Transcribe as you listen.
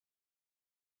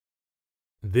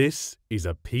This is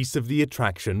a Piece of the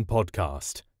Attraction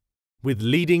podcast with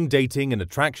leading dating and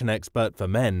attraction expert for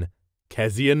men,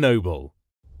 Kezia Noble.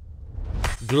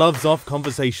 Gloves off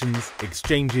conversations,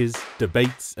 exchanges,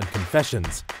 debates and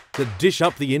confessions that dish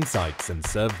up the insights and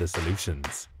serve the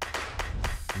solutions.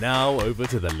 Now over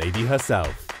to the lady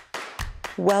herself.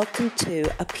 Welcome to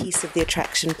a Piece of the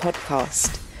Attraction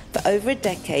podcast. For over a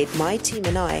decade, my team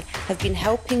and I have been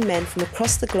helping men from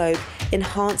across the globe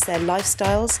enhance their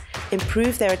lifestyles,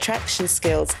 improve their attraction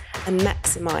skills, and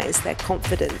maximize their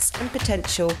confidence and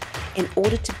potential in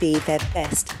order to be their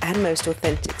best and most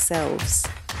authentic selves.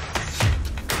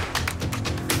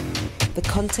 The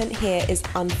content here is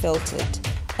unfiltered,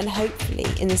 and hopefully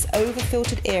in this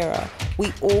over-filtered era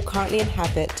we all currently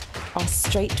inhabit, our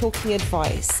straight-talking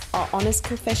advice, our honest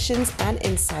confessions and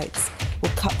insights will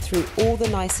cut through all the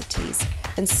niceties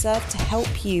and serve to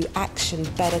help you action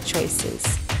better choices.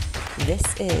 This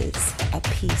is a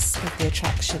Piece of the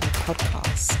Attraction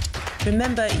podcast.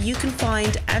 Remember, you can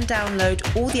find and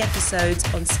download all the episodes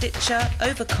on Stitcher,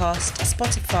 Overcast,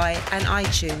 Spotify and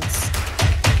iTunes.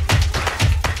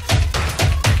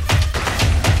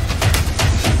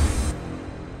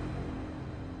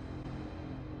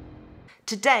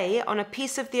 Today, on a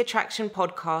Piece of the Attraction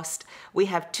podcast, we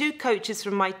have two coaches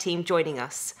from my team joining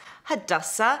us,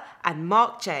 Hadassah and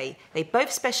Mark J. They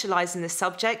both specialise in this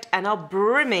subject and are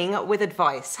brimming with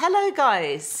advice. Hello,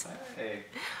 guys. Hey.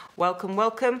 Welcome,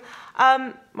 welcome.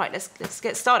 Right, let's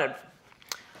get started.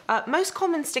 Most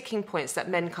common sticking points that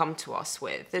men come to us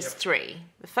with, there's three.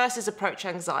 The first is approach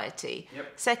anxiety.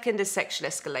 Second is sexual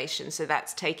escalation, so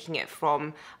that's taking it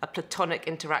from a platonic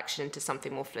interaction into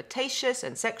something more flirtatious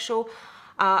and sexual.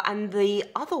 And the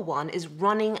other one is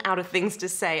running out of things to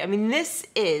say. I mean, this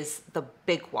is the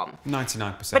big one.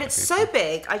 99%. But it's so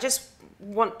big, I just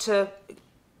want to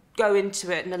go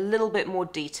into it in a little bit more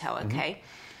detail, okay?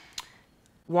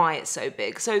 Why it's so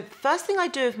big. So first thing I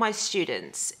do with my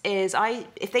students is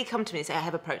if they come to me and say, I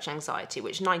have approach anxiety,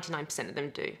 which 99% of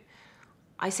them do,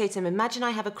 I say to them, imagine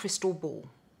I have a crystal ball.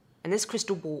 And this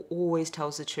crystal ball always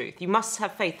tells the truth. You must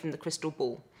have faith in the crystal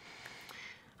ball.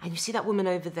 And you see that woman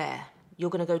over there. You're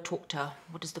going to go talk to her.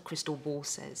 What does the crystal ball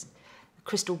says? The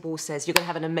crystal ball says you're going to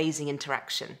have an amazing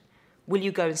interaction. Will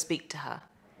you go and speak to her?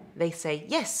 They say,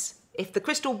 yes. If the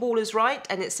crystal ball is right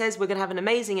and it says we're going to have an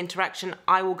amazing interaction,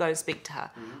 I will go and speak to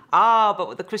her. But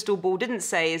what the crystal ball didn't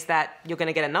say is that you're going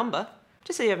to get a number.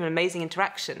 Just say you have an amazing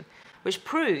interaction, which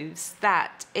proves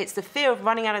that it's the fear of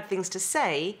running out of things to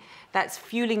say that's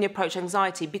fueling the approach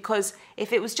anxiety. Because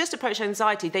if it was just approach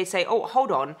anxiety, they'd say, oh,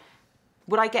 hold on,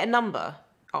 would I get a number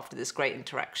after this great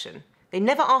interaction? They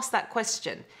never ask that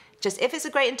question. Just if it's a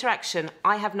great interaction,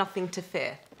 I have nothing to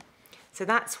fear. So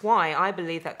that's why I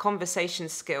believe that conversation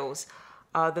skills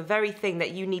are the very thing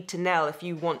that you need to nail if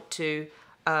you want to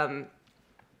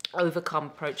overcome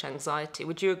approach anxiety.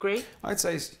 Would you agree? I'd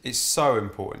say it's so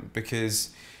important because,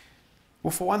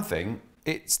 well, for one thing,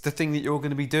 it's the thing that you're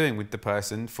going to be doing with the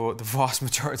person for the vast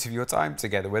majority of your time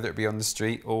together, whether it be on the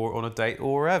street or on a date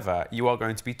or wherever. You are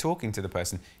going to be talking to the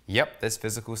person. Yep, there's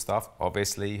physical stuff.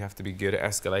 Obviously, you have to be good at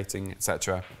escalating,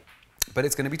 etc. But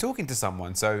it's going to be talking to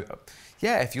someone. So,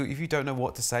 yeah, if you don't know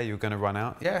what to say, you're going to run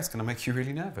out. Yeah, it's going to make you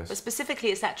really nervous. But specifically,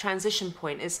 it's that transition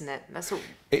point, isn't it? That's what.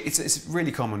 It's a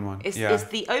really common one. It's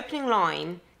the opening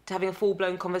line to having a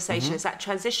full-blown conversation. It's that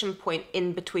transition point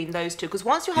in between those two. Because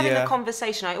once you're having a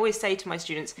conversation, I always say to my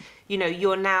students, you know,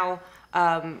 you're now,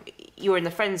 you're in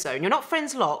the friend zone. You're not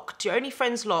friends locked. You're only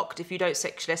friends locked if you don't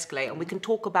sexually escalate. And we can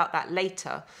talk about that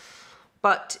later.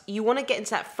 But you want to get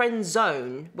into that friend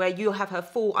zone where you have her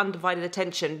full undivided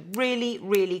attention really,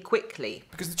 really quickly.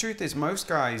 Because the truth is, most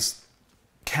guys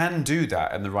can do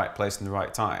that in the right place and the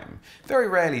right time. Very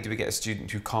rarely do we get a student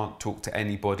who can't talk to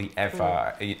anybody ever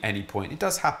at any point. It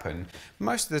does happen.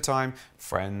 Most of the time,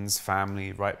 friends,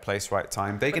 family, right place, right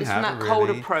time, they can have a really... But it's from that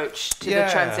cold approach to the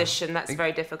transition, that's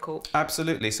very difficult.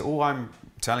 Absolutely. So all I'm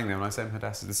telling them, and I say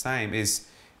Hadassah the same, is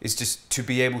just to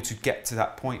be able to get to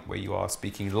that point where you are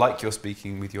speaking like you're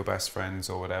speaking with your best friends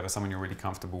or whatever, someone you're really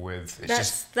comfortable with.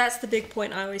 That's the big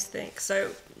point I always think.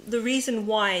 So the reason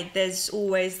why there's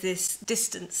always this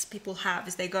distance people have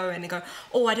is they go and they go,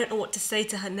 oh, I don't know what to say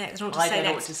to her next. I don't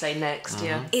know what to say next.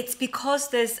 Yeah. It's because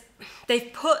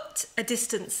they've put a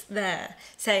distance there,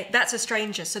 saying that's a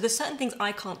stranger. So there's certain things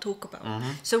I can't talk about.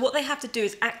 So what they have to do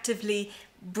is actively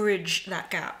bridge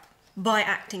that gap by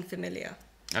acting familiar.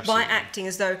 Absolutely. By acting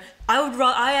as though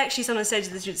I actually sometimes say to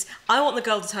the students, I want the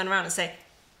girl to turn around and say,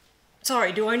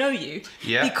 sorry, do I know you?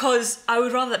 Yeah. Because I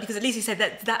would rather that, because at least you said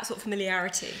that sort of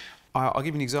familiarity. I'll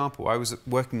give you an example. I was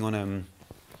working on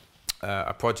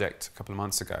a project a couple of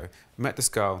months ago. Met this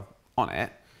girl on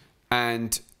it,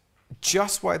 and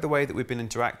just by the way that we've been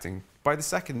interacting, by the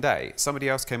second day, somebody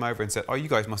else came over and said, oh, you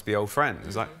guys must be old friends.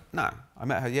 It's like, no, I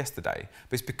met her yesterday.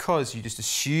 But it's because you just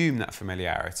assume that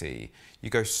familiarity. You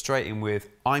go straight in with,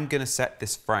 I'm going to set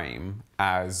this frame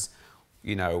as,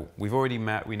 you know, we've already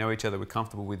met, we know each other, we're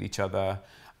comfortable with each other.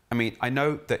 I mean, I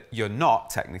know that you're not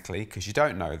technically because you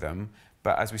don't know them,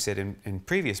 but as we said in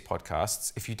previous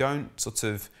podcasts, if you don't sort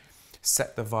of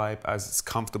set the vibe as it's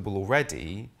comfortable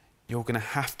already, you're going to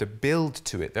have to build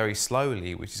to it very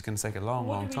slowly, which is going to take a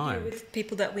long time. What do we do with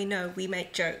people that we know? We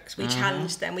make jokes, we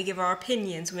challenge them, we give our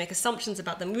opinions, we make assumptions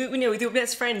about them. We know with your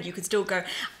best friend, you could still go,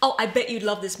 oh, I bet you'd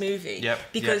love this movie,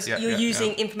 because you're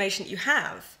using information that you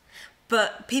have.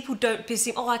 But people don't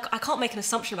presume, oh, I can't make an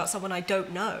assumption about someone I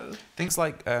don't know. Things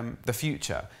like the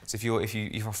future. So if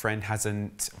your friend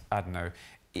hasn't, I don't know,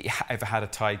 ever had a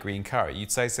Thai green curry, you'd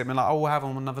say something like, oh, we'll have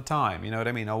them another time. You know what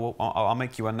I mean? Oh, I'll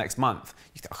make you one next month.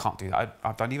 You think, I can't do that.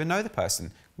 I don't even know the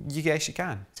person. Yes, you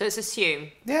can. So it's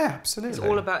assume. Yeah, absolutely. It's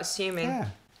all about assuming. Yeah.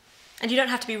 And you don't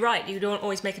have to be right. You don't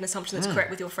always make an assumption that's correct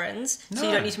with your friends. No. So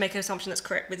you don't need to make an assumption that's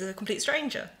correct with a complete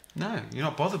stranger. No, you're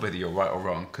not bothered whether you're right or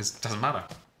wrong because it doesn't matter.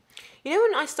 You know,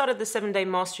 when I started the 7-Day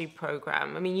Mastery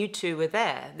Program, I mean, you two were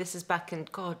there. This is back in,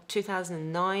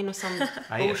 2009 or some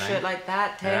bullshit like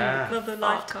that. 10. Another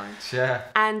lifetime. Yeah.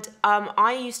 And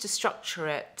I used to structure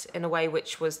it in a way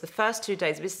which was the first 2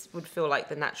 days, this would feel like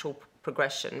the natural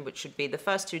progression, which would be the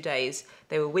first 2 days,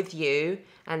 they were with you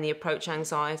and the approach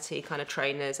anxiety kind of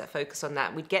trainers that focus on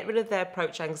that. We'd get rid of their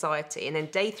approach anxiety. And then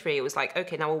day 3, it was like,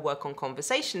 okay, now we'll work on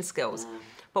conversation skills.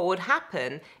 But what would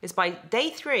happen is by day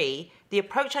 3, the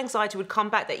approach anxiety would come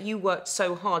back that you worked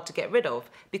so hard to get rid of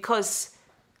because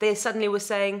they suddenly were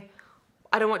saying,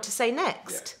 I don't know what to say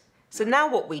next. Yeah. So now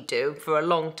what we do for a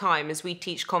long time is we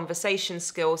teach conversation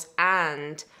skills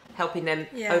and helping them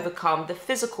overcome the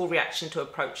physical reaction to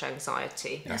approach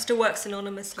anxiety. It still works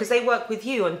synonymously. Because they work with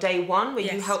you on day 1 where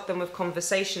you help them with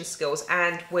conversation skills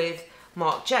and with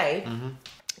Mark J.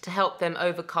 To help them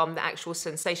overcome the actual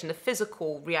sensation, the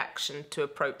physical reaction to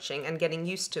approaching and getting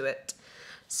used to it.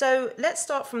 So let's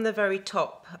start from the very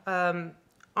top.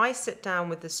 I sit down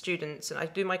with the students and I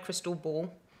do my crystal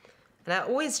ball. And that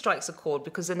always strikes a chord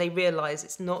because then they realise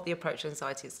it's not the approach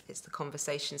anxiety, it's the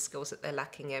conversation skills that they're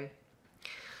lacking in.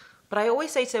 But I always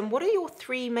say to them, what are your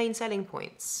 3 main selling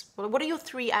points? Well, what are your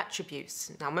 3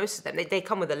 attributes? Now, most of them, they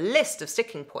come with a list of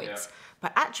sticking points.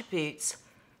 But attributes,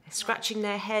 they're scratching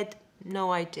their head,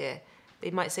 no idea. They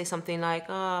might say something like,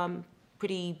 oh, I'm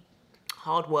pretty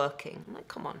hardworking. I'm like,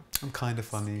 come on. I'm kind of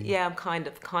funny. Yeah, I'm kind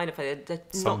of funny. They're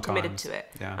not committed to it.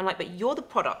 Yeah. I'm like, but you're the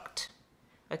product,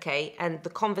 okay? And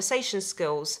the conversation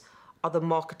skills are the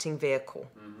marketing vehicle,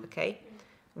 okay?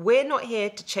 We're not here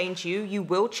to change you. You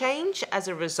will change as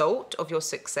a result of your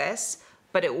success,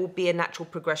 but it will be a natural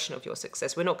progression of your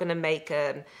success. We're not going to make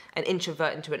an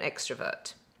introvert into an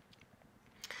extrovert.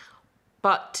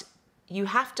 But you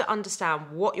have to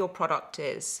understand what your product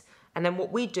is. And then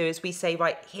what we do is we say,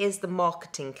 right, here's the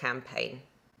marketing campaign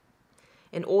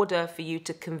in order for you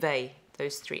to convey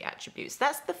those 3 attributes.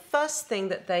 That's the first thing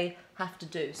that they have to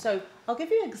do. So I'll give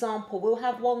you an example. We'll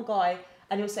have one guy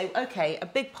and he'll say, okay, a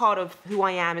big part of who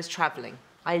I am is traveling.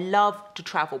 I love to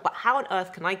travel, but how on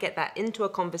earth can I get that into a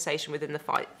conversation within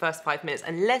the first 5 minutes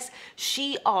unless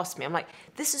she asks me? I'm like,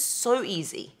 this is so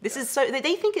easy. This is so,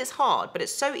 they think it's hard, but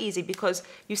it's so easy because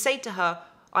you say to her,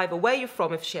 either where you're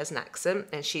from if she has an accent,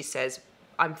 and she says,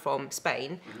 I'm from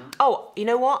Spain. Oh, you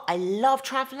know what? I love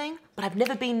traveling, but I've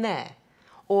never been there.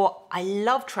 Or I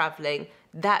love traveling,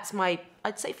 that's my,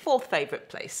 I'd say, 4th favorite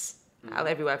place out of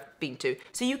everywhere I've been to.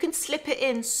 So you can slip it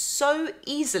in so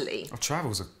easily. Oh,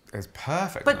 travel's is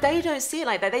perfect. But they don't see it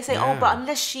like that. They say, oh, but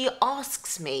unless she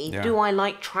asks me, do I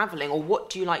like travelling or what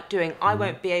do you like doing, I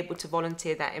won't be able to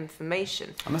volunteer that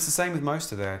information. And that's the same with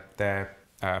most of their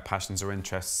passions or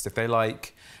interests. If they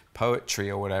like poetry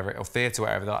or whatever, or theatre or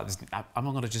whatever, they're like, I'm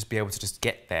not going to just be able to just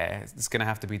get there. It's going to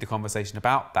have to be the conversation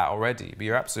about that already. But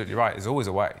you're absolutely right. There's always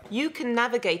a way. You can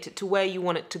navigate it to where you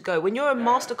want it to go. When you're a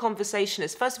master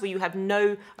conversationalist, first of all, you have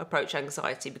no approach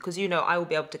anxiety because you know I will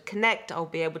be able to connect. I'll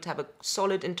be able to have a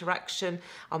solid interaction.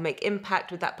 I'll make impact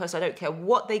with that person. I don't care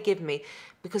what they give me.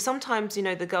 Because sometimes, you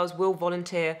know, the girls will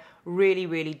volunteer really,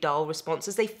 really dull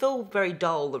responses. They feel very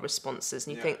dull, the responses,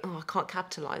 and you think, oh, I can't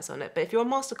capitalise on it. But if you're a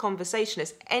master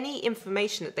conversationalist, any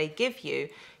information that they give you,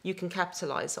 you can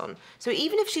capitalise on. So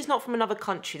even if she's not from another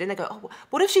country, then they go, oh,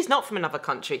 what if she's not from another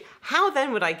country? How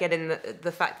then would I get in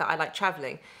the fact that I like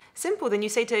travelling? Simple, then you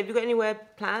say to her, have you got anywhere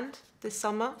planned this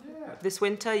summer, this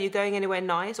winter? Are you going anywhere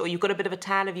nice? Or you've got a bit of a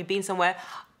tan, have you been somewhere?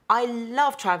 I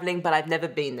love traveling, but I've never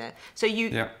been there. So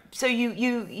you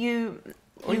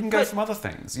Or you can go from other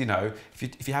things, you know,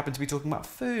 if you happen to be talking about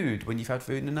food, when you've had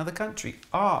food in another country,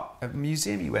 art, a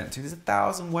museum you went to, there's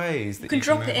 1,000 ways that you can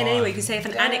drop it in anyway. You can say if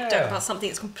an anecdote about something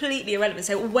that's completely irrelevant.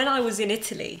 Say, well, when I was in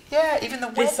Italy. Yeah, even the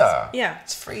weather. Yeah.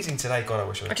 It's freezing today. God, I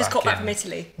wish I was I just got back from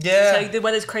Italy. Yeah. So the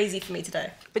weather's crazy for me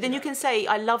today. But then you can say,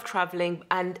 I love travelling,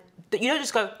 and you don't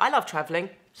just go, I love travelling,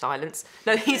 silence.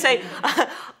 No, you say,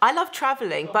 I love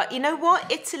travelling, but you know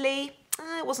what, Italy,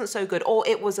 it wasn't so good, or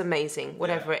it was amazing,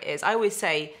 whatever it is. I always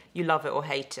say, you love it or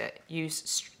hate it.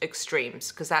 Use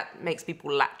extremes, because that makes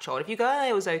people latch on. If you go,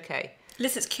 it was okay.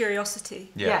 Elicits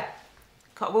curiosity. Yeah.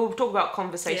 We'll talk about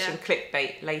conversation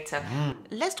clickbait later.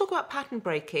 Let's talk about pattern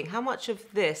breaking. How much of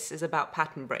this is about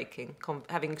pattern breaking,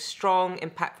 having strong,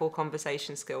 impactful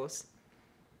conversation skills?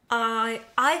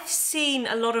 I've seen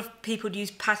a lot of people use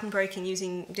pattern breaking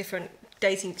using different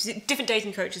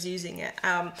dating coaches using it,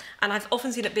 and I've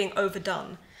often seen it being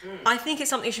overdone. I think it's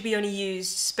something that should be only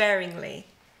used sparingly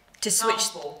to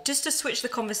switch the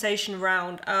conversation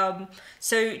around.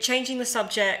 So changing the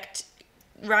subject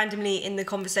randomly in the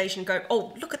conversation, go,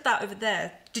 oh, look at that over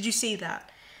there. Did you see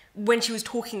that? When she was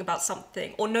talking about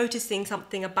something, or noticing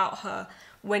something about her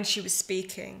when she was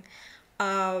speaking.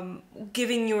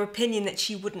 Giving your opinion that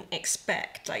she wouldn't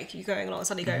expect. Like, you're going along and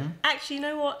suddenly go, actually, you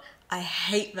know what? I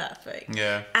hate that thing.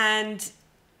 Yeah. And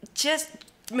just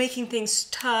making things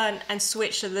turn and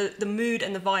switch so the mood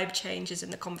and the vibe changes in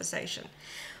the conversation.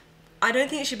 I don't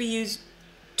think it should be used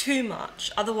too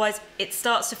much. Otherwise, it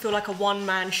starts to feel like a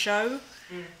one-man show.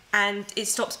 And it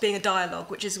stops being a dialogue,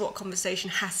 which is what conversation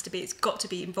has to be. It's got to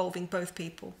be involving both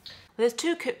people. There's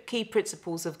two key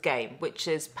principles of game, which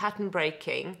is pattern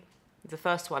breaking, the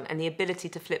first one, and the ability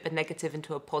to flip a negative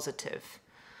into a positive.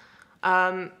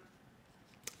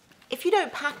 If you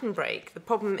don't pattern break, the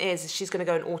problem is she's going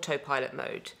to go in autopilot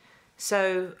mode.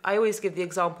 So I always give the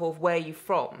example of where you're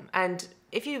from. And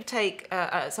if you take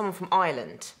someone from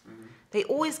Ireland, they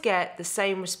always get the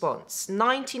same response.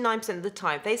 99% of the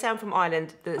time, if they say I'm from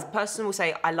Ireland, the person will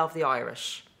say, I love the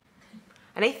Irish.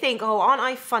 And they think, oh, aren't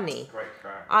I funny? Great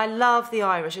crap. I love the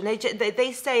Irish. And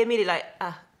they say immediately like,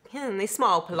 and they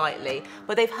smile politely,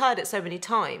 but they've heard it so many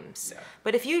times. Yeah.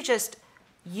 But if you just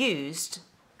used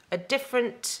a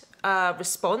different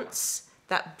response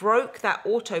that broke that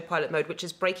autopilot mode, which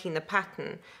is breaking the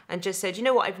pattern, and just said, you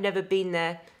know what, I've never been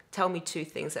there, tell me 2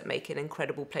 things that make it an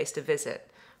incredible place to visit.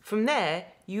 From there,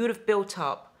 you would have built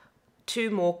up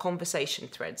 2 more conversation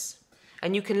threads.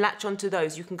 And you can latch onto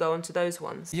those, you can go onto those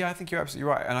ones. Yeah, I think you're absolutely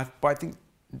right. And I think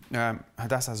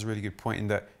Hadassah has a really good point in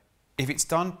that if it's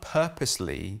done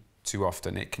purposely too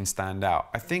often, it can stand out.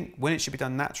 I think when it should be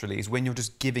done naturally is when you're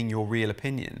just giving your real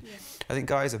opinion. Yeah. I think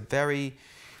guys are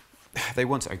they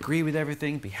want to agree with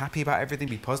everything, be happy about everything,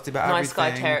 be positive about everything.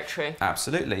 Nice guy territory.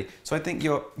 Absolutely. So I think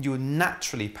you're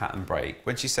naturally pattern break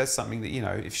when she says something that, you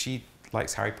know, if she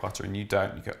likes Harry Potter and you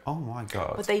don't, you go, oh my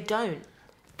God. But they don't.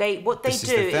 What they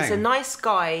do is a nice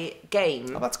guy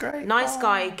game. Oh, that's great. Nice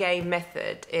guy game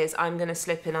method is I'm going to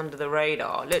slip in under the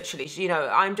radar. Literally, you know,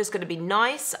 I'm just going to be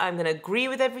nice. I'm going to agree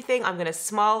with everything. I'm going to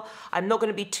smile. I'm not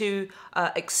going to be too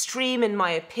extreme in my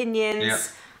opinions. Yeah.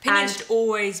 Opinions should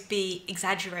always be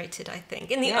exaggerated, I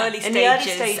think, in the early stages. In the early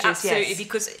stages, absolutely, yes.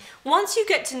 Because once you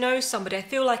get to know somebody, I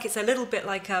feel like it's a little bit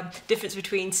like a difference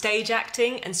between stage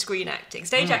acting and screen acting.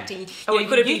 Stage acting, you've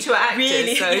got to be two actors,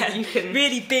 really, so you can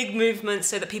really big movements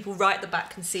so that people right at the back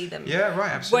can see them. Yeah,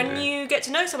 right, absolutely. When you get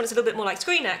to know someone, it's a little bit more like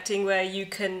screen acting, where you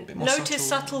can notice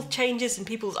subtle changes in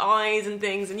people's eyes and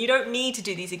things, and you don't need to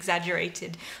do these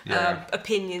exaggerated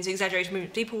opinions, exaggerated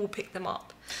movements. People will pick them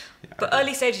up. Yeah, but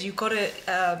early stages, you've got to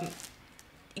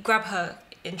grab her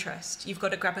interest. You've got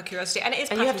to grab her curiosity, and it is.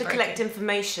 And you have to collect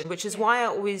information, which is why I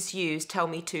always use "tell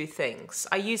me 2 things."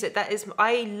 I use it.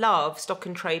 I love stock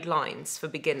and trade lines for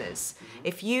beginners.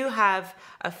 If you have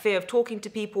a fear of talking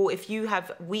to people, if you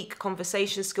have weak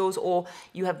conversation skills, or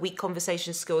you have weak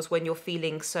conversation skills when you're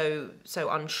feeling so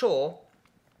unsure.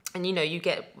 And, you know, you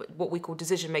get what we call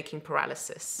decision-making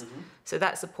paralysis. So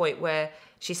that's the point where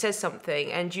she says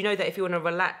something, and you know that if you're in a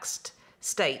relaxed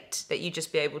state, that you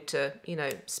just be able to, you know,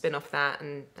 spin off that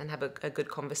and have a good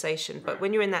conversation. Right. But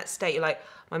when you're in that state, you're like,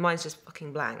 my mind's just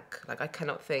fucking blank. Like, I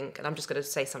cannot think, and I'm just going to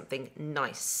say something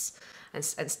nice and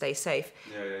stay safe.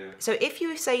 Yeah. So if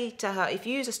you say to her, if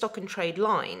you use a stock and trade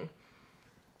line,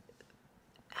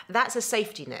 that's a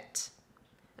safety net.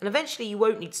 And eventually you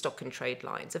won't need stock and trade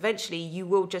lines. Eventually you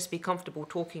will just be comfortable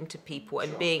talking to people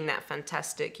and being that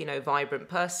fantastic, you know, vibrant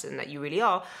person that you really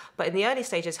are. But in the early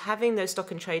stages, having those stock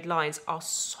and trade lines are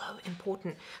so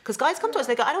important. Because guys come to us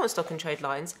and they go, I don't want stock and trade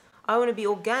lines. I want to be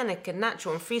organic and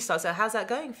natural and freestyle. So how's that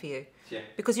going for you? Yeah.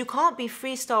 Because you can't be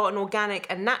freestyle and organic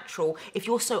and natural if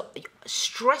you're so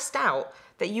stressed out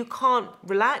that you can't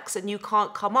relax and you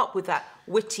can't come up with that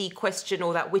witty question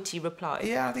or that witty reply?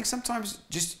 Yeah, I think sometimes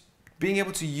just being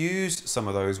able to use some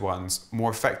of those ones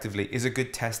more effectively is a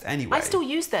good test anyway. I still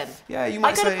use them. Yeah, you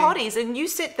might I go say, to parties and you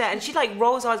sit there and she like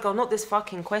rolls her eyes, going, "Not this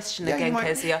fucking question Yeah, again, you might,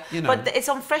 Kezia." you know. But it's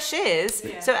on fresh ears,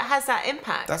 so it has that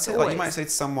impact. That's it. always. Like you might say to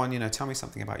someone, you know, tell me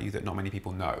something about you that not many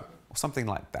people know, or something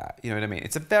like that. You know what I mean?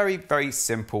 It's a very, very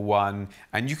simple one,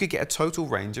 and you could get a total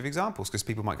range of examples because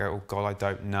people might go, "Oh God, I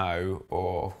don't know,"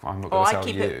 or "I'm not going to tell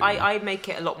you." I make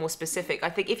it a lot more specific.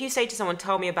 I think if you say to someone,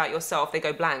 "Tell me about yourself," they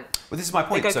go blank. Well, this is my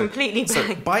point. They go completely so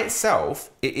blank. by itself,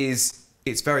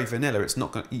 it's very vanilla. It's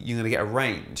not you're going to get a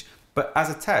range. But as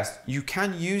a test, you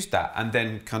can use that and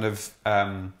then kind of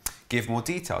give more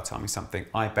detail. Tell me something.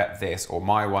 I bet this, or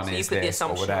my one is this,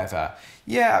 or whatever.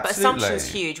 Yeah, absolutely. But assumption's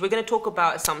huge. We're going to talk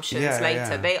about assumptions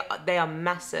later. Yeah. They are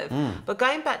massive. But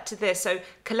going back to this, so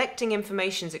collecting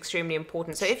information is extremely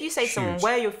important. So if you say to someone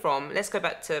where you're from, let's go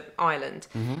back to Ireland.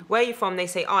 Where you're from, they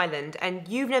say Ireland, and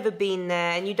you've never been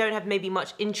there, and you don't have maybe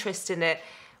much interest in it.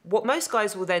 What most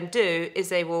guys will then do is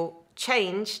they will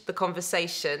change the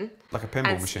conversation. Like a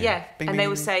pinball machine. Yeah, Bing, and bing, they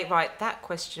will bing. say, right, that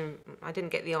question, I didn't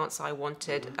get the answer I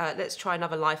wanted. Let's try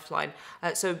another lifeline.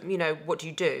 So, you know, what do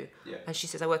you do? Yeah. And she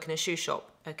says, I work in a shoe shop.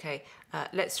 Okay,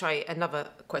 let's try another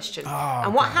question.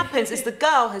 And what happens is the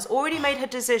girl has already made her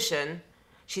decision.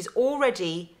 She's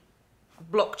already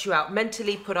blocked you out,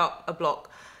 mentally put up a block.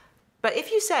 But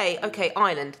if you say, okay,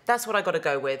 Ireland, that's what I got to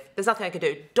go with. There's nothing I can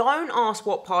do. Don't ask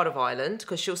what part of Ireland,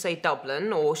 because she'll say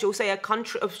Dublin, or she'll say a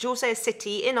country, or she'll say a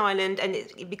city in Ireland, and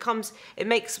it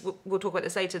makes, we'll talk about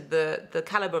this later, the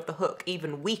caliber of the hook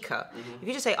even weaker. If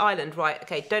you just say Ireland, right,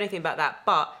 okay, don't know anything about that,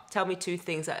 but tell me two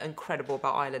things that are incredible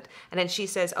about Ireland. And then she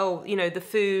says, oh, you know, the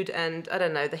food and, I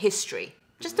don't know, the history.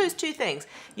 Just those two things.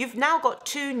 You've now got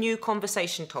two new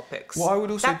conversation topics. What I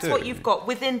would also That's what you've got.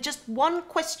 Within just one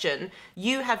question,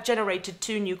 you have generated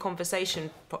two new conversation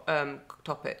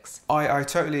topics. I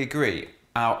totally agree.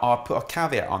 I'll put a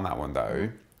caveat on that one though.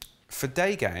 For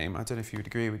day game, I don't know if you would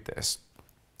agree with this.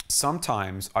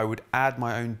 Sometimes I would add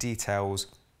my own details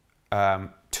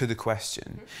to the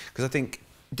question because I think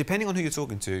depending on who you're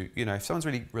talking to, you know, if someone's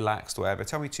really relaxed or whatever,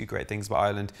 tell me two great things about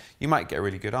Ireland, you might get a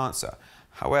really good answer.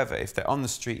 However, if they're on the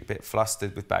street a bit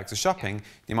flustered with bags of shopping,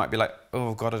 you might be like,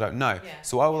 oh God, I don't know.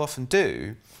 So what I will often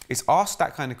do is ask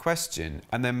that kind of question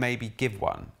and then maybe give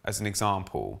one as an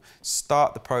example.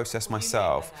 Start the process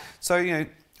myself. So, you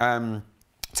know,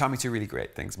 tell me two really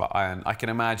great things about Ireland. I can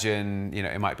imagine, you know,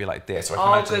 it might be like this. Or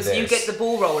I can imagine because you get the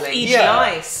ball rolling. Yeah.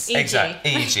 Nice. Exactly.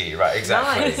 E.g., right,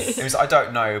 exactly. Nice. It was, I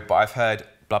don't know, but I've heard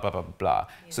blah, blah, blah, blah, blah.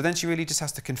 So then she really just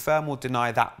has to confirm or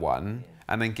deny that one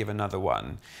and then give another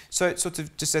one. So it sort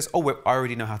of just says, oh, well, I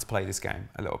already know how to play this game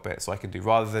a little bit, so I can do,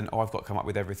 rather than, oh, I've got to come up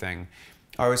with everything.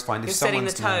 I always find if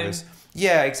someone's nervous.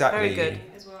 Yeah, exactly. Very good.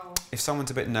 As well. If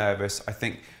someone's a bit nervous, I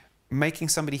think making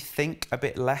somebody think a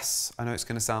bit less, I know it's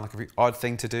going to sound like a very odd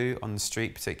thing to do on the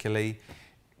street particularly,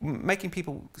 making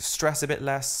people stress a bit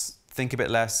less, think a bit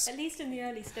less. At least in the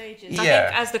early stages. Yeah. I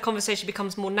think as the conversation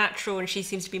becomes more natural and she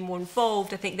seems to be more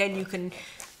involved, I think then you can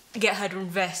get her to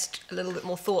invest a little bit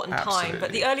more thought and time.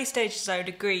 But the early stages, I would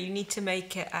agree, you need to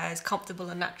make it as comfortable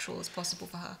and natural as possible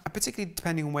for her. And particularly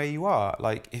depending on where you are.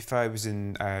 Like if I was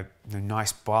in a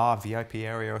nice bar, VIP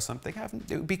area or something,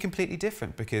 it would be completely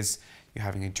different because you're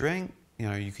having a drink, you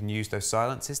know, you can use those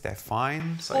silences, they're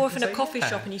fine. So Or if in a coffee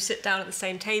shop and you sit down at the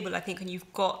same table, I think when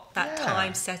you've got that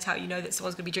time set out, you know that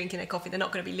someone's going to be drinking their coffee, they're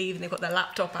not going to be leaving, they've got their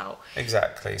laptop out.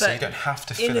 Exactly, so you don't have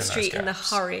to fill in the those street, in the gaps.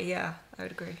 hurry, yeah, I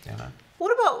would agree. You know?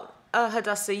 What about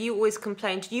Hadassah? You always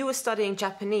complained you were studying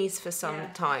Japanese for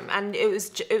some time, and it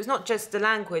was not just the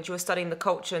language; you were studying the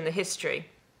culture and the history.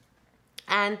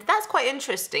 And that's quite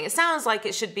interesting. It sounds like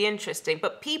it should be interesting,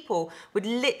 but people would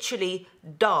literally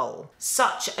dull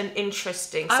such an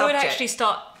interesting subject. I would actually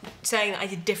start saying I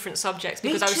did different subjects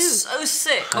because I was so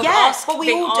sick of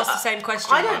being asked the same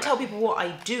question. I don't tell people what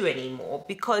I do anymore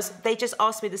because they just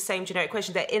ask me the same generic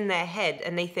question. They're in their head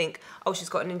and they think, oh, she's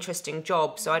got an interesting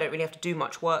job, so I don't really have to do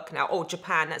much work now. Oh,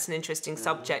 Japan, that's an interesting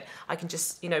subject. I can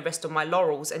just, rest on my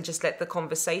laurels and just let the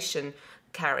conversation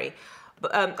carry.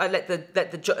 But I let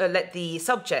the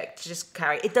subject just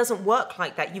carry. It doesn't work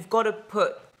like that. You've got to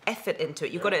put effort into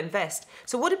it. You've got to invest.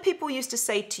 So what did people used to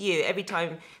say to you every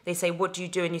time they say, what do you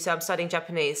do? And you say, I'm studying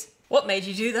Japanese. What made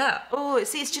you do that? Oh,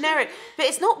 see, it's generic. But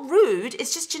it's not rude.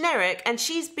 It's just generic. And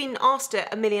she's been asked it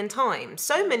a million times,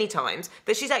 so many times,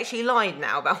 that she's actually lied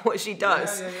now about what she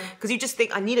does. Because you just think,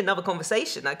 I need another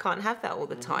conversation. I can't have that all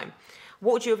the time.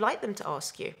 What would you have liked them to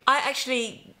ask you? I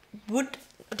actually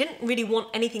didn't really want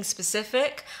anything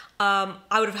specific. I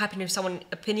would have happened if someone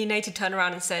opinionated turned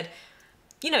around and said,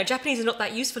 Japanese is not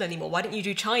that useful anymore. Why don't you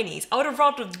do Chinese? I would have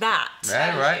rather that.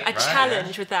 Yeah, right. A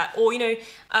challenge with that. Or,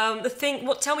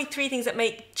 tell me 3 things that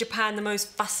make Japan the most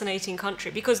fascinating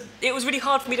country. Because it was really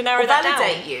hard for me to narrow that down.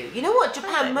 Validate you. You know what,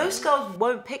 Japan, most girls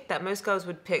won't pick that. Most girls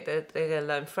would pick that they're going to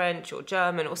learn French or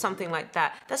German or something like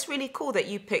that. That's really cool that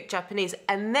you picked Japanese.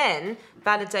 And then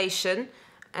validation,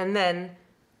 and then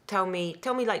tell me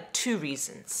like 2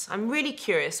 reasons. I'm really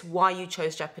curious why you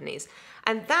chose Japanese.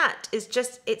 And that is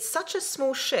it's such a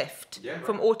small shift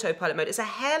from autopilot mode. It's a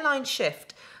hairline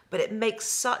shift, but it makes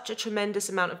such a tremendous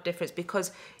amount of difference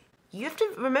because you have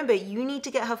to remember, you need to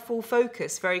get her full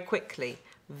focus very quickly.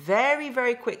 Very,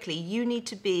 very quickly. You need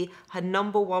to be her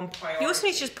 #1 priority. You also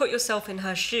need to just put yourself in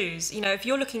her shoes. If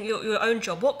you're looking at your own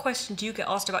job, what question do you get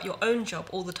asked about your own job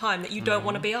all the time that you don't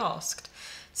want to be asked?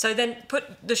 So then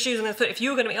put the shoes on the foot. If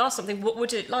you were going to be asked something, what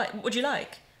would you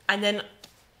like? And then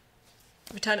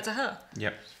return it to her.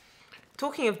 Yep.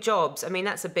 Talking of jobs, I mean,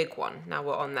 that's a big one. Now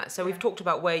we're on that. So we've talked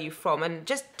about where you're from. And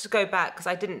just to go back, because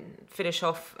I didn't finish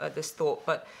off this thought,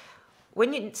 but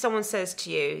when someone says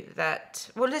to you that,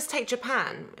 well, let's take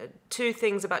Japan. 2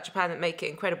 things about Japan that make it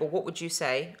incredible. What would you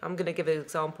say? I'm going to give an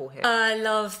example here. I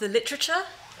love the literature.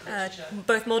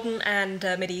 Both modern and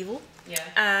medieval. Yeah.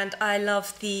 And I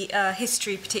love the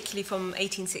history, particularly from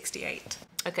 1868.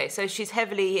 Okay, so she's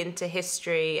heavily into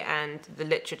history and the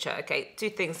literature. Okay,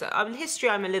 2 things. History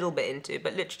I'm a little bit into,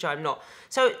 but literature I'm not.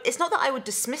 So it's not that I would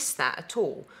dismiss that at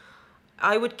all.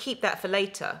 I would keep that for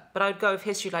later, but I would go with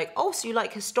history like, oh, so you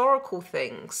like historical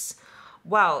things.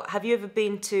 Well, have you ever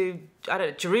been to, I don't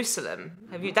know, Jerusalem?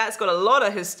 That's got a lot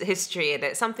of history in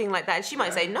it, something like that. And she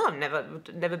might say, no,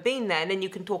 I've never been there. And then you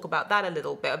can talk about that a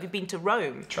little bit. Have you been to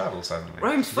Rome? Travel suddenly.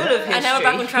 Rome's full of history. And now we're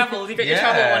back on travel. You got your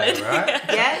travel wanted. Right.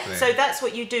 Yeah, so that's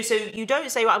what you do. So you don't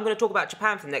say, well, I'm going to talk about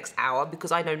Japan for the next hour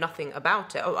because I know nothing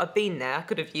about it. Oh, I've been there. I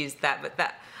could have used that, but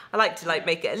I like to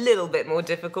make it a little bit more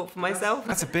difficult for myself.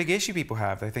 That's a big issue people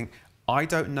have. They think, I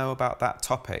don't know about that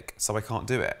topic, so I can't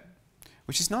do it.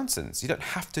 Which is nonsense. You don't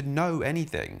have to know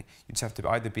anything. You just have to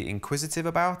either be inquisitive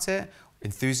about it,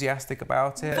 enthusiastic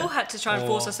about it. We've all had to try and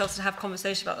force ourselves to have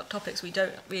conversation about the topics we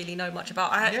don't really know much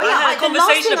about. I had Yeah, a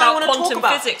conversation about quantum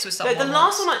quantum physics with someone. The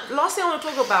last thing I want to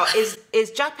talk about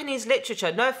is Japanese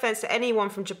literature. No offense to anyone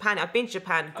from Japan. I've been to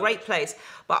Japan, great place,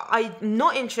 but I'm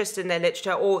not interested in their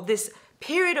literature or this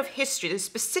period of history, this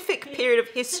specific period of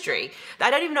history that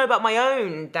I don't even know about my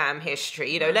own damn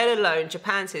history, let alone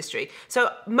Japan's history.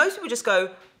 So most people just go,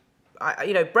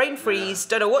 brain freeze,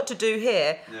 don't know what to do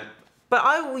here. Yeah. But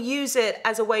I will use it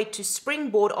as a way to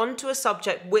springboard onto a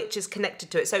subject which is connected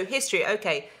to it. So history,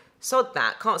 okay, sod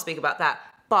that, can't speak about that.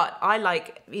 But I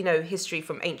like, history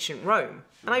from ancient Rome.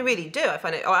 And I really do.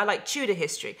 I like Tudor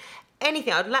history.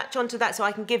 Anything, I'd latch onto that so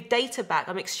I can give data back.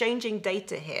 I'm exchanging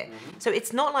data here. Mm-hmm. So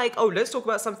it's not like, oh, let's talk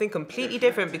about something completely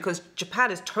different because Japan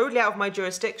is totally out of my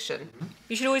jurisdiction.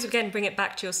 You should always, again, bring it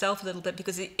back to yourself a little bit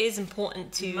because it is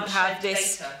important to have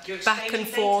this back and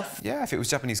forth. Yeah, if it was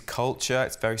Japanese culture,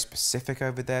 it's very specific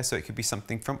over there, so it could be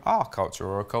something from our culture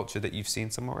or a culture that you've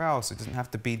seen somewhere else. It doesn't have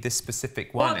to be this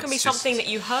specific one. Or it can be something that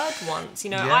you heard once.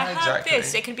 Yeah, I heard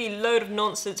this. It can be a load of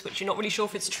nonsense which you're not really sure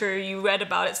if it's true. You read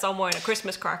about it somewhere in a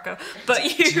Christmas cracker, but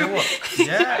you... Do you know what?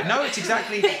 Yeah, no, it's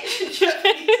exactly... yeah.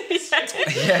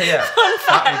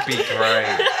 That would be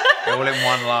great. All in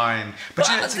one line. But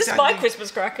this is my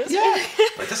Christmas crackers. Yeah,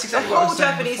 but that's exactly what I was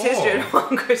saying Japanese before. history in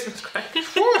one Christmas cracker.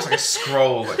 It's like a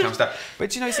scroll that comes down. But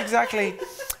it's exactly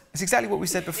what we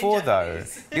said before, though.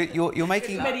 You're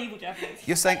making... Medieval Japanese.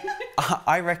 You're saying,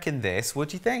 I reckon this. What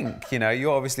do you think?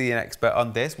 You're obviously an expert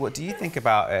on this. What do you think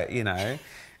about it?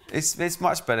 It's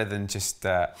much better than just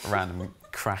random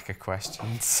cracker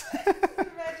questions.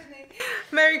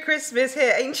 Merry Christmas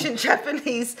here, ancient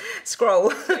Japanese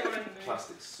scroll.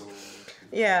 Plastic sword.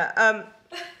 Yeah.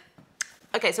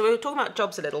 Okay, so we were talking about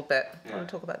jobs a little bit. I want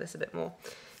to talk about this a bit more.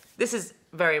 This is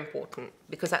very important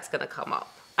because that's going to come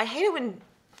up. I hate it when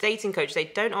dating coaches, they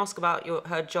don't ask about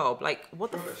her job. Like,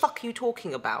 what the fuck are you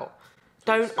talking about?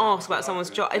 Don't ask about someone's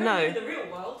job. I know. In the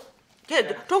real world.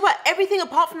 Yeah, talk about everything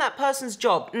apart from that person's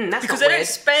job. That's because not they weird. don't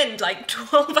spend like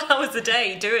 12 hours a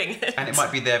day doing it. And it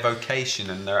might be their vocation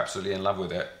and they're absolutely in love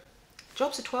with it.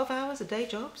 Jobs are 12 hours a day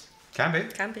jobs? Can be.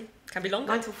 Can be longer.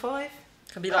 9 till 5?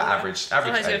 Can be longer. Average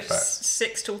day, but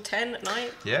 6 till 10 at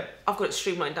night. Yeah. I've got it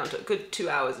streamlined down to a good 2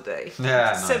 hours a day.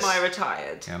 Yeah, nice.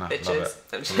 Semi-retired, yeah, no, bitches.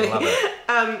 Love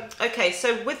it. Okay,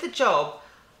 so with the job,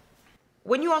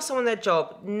 when you ask someone their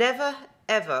job, never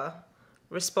ever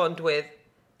respond with,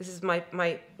 this is my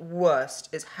worst,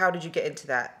 is how did you get into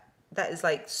that? That is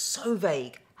like so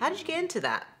vague. How did you get into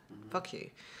that? Fuck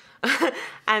you.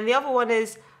 And the other one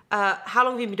is, How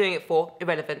long have you been doing it for?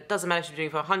 Irrelevant. Doesn't matter if you've been doing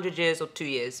it for 100 years or 2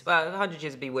 years. Well, 100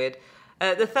 years would be weird.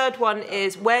 The third one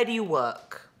is, where do you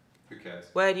work? Who cares?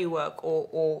 Where do you work,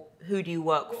 or who do you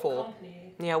work for?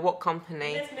 Company? Yeah, what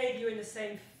company? Unless maybe you're in the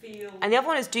same field. And the other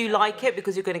one is, do you like it?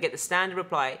 Because you're going to get the standard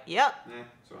reply, yep, Yeah,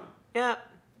 it's all right. yep.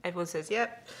 Everyone says,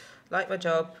 yep, like my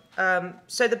job.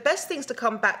 So the best things to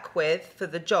come back with for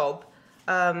the job,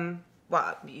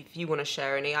 well, if you want to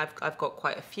share any, I've got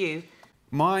quite a few.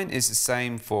 Mine is the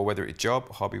same for whether it's job,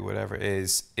 hobby, whatever it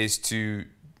is to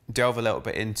delve a little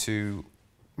bit into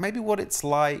maybe what it's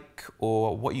like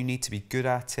or what you need to be good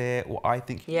at it, or I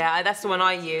think... Yeah, that's the one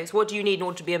I use. What do you need in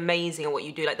order to be amazing at what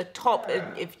you do? Like the top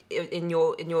in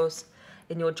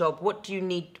your job, what do you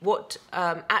need? What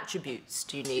attributes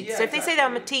do you need? Yeah, so if they say that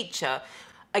I'm a teacher,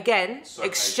 again,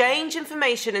 exchange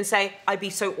information and say, I'd be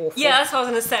so awful. Yeah, that's what I was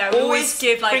going to say. I would always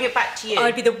give, like... bring it back to you.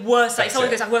 I'd be the worst. Like, That's someone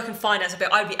it. goes, I work in finance a bit,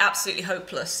 I'd be absolutely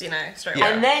hopeless, you know, straight away.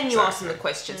 Yeah. And then you ask them exactly. the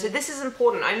question. So this is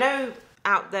important. I know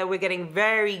out there we're getting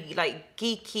very like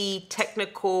geeky,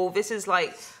 technical. This is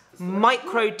like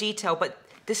micro detail, but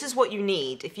this is what you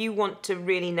need if you want to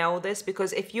really nail this.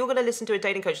 Because if you're going to listen to a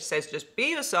dating coach that says just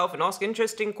be yourself and ask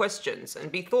interesting questions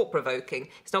and be thought-provoking,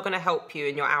 it's not going to help you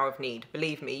in your hour of need.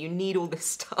 Believe me, you need all this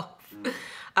stuff.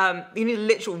 You need a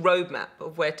literal roadmap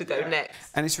of where to go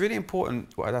next. And it's really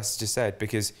important what that's just said,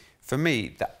 because for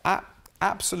me, the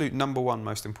absolute number one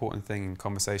most important thing in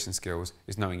conversation skills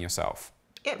is knowing yourself.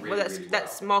 Yeah, well,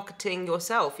 that's marketing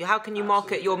yourself. How can you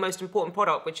market your most important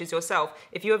product, which is yourself,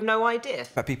 if you have no idea?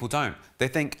 But people don't. They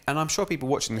think, and I'm sure people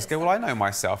watching this go, well, I know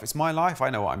myself. It's my life.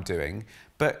 I know what I'm doing.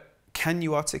 But can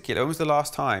you articulate? When was the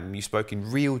last time you spoke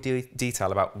in real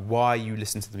detail about why you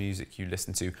listen to the music you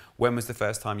listen to? When was the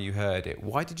first time you heard it?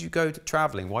 Why did you go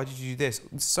traveling? Why did you do this?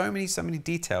 So many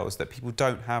details that people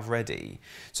don't have ready.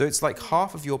 So it's like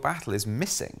half of your battle is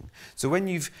missing. So when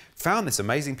you've found this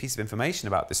amazing piece of information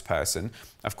about this person,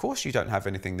 of course you don't have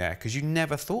anything there because you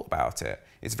never thought about it.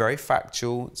 It's very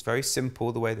factual. It's very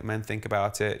simple the way that men think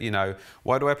about it. You know,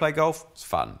 why do I play golf? It's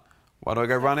fun. Why do I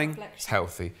go running? It's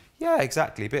healthy. Yeah,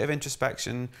 exactly. A bit of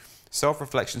introspection,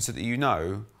 self-reflection, so that you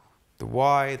know the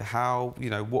why, the how, you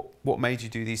know, what made you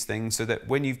do these things, so that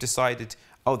when you've decided,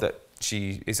 oh, that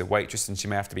she is a waitress and she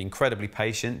may have to be incredibly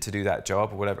patient to do that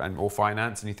job or whatever, or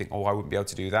finance, and you think, oh, I wouldn't be able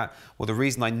to do that. Well, the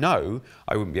reason I know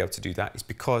I wouldn't be able to do that is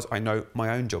because I know my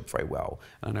own job very well,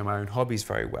 and I know my own hobbies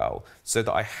very well, so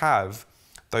that I have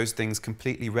those things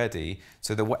completely ready,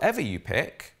 so that whatever you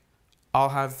pick, I'll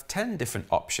have 10 different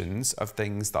options of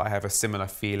things that I have a similar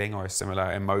feeling or a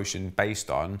similar emotion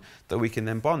based on that we can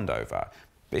then bond over.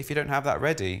 But if you don't have that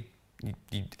ready,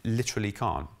 you literally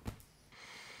can't.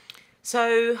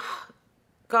 So,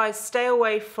 guys, stay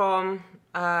away from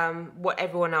what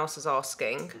everyone else is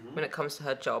asking when it comes to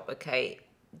her job, okay?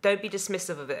 Don't be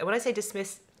dismissive of it. And when I say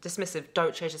dismissive,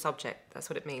 don't change the subject. That's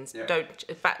what it means. Yeah.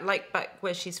 Don't, back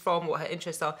where she's from, what her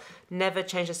interests are, never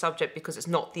change the subject because it's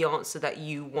not the answer that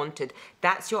you wanted.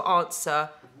 That's your answer.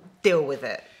 Deal with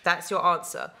it. That's your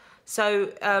answer.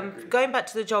 So going back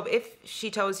to the job, if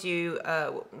she tells you,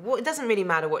 well, it doesn't really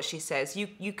matter what she says.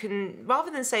 You can,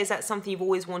 rather than say, is that something you've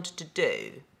always wanted to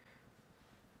do?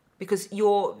 Because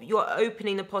you're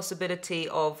opening the possibility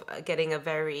of getting a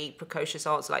very precocious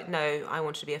answer, like, no, I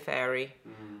wanted to be a fairy.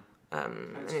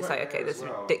 And it's like, okay, this is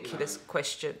a ridiculous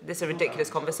question. This is a ridiculous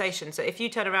conversation. So if you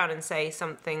turn around and say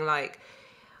something like,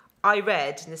 I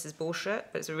read, and this is bullshit,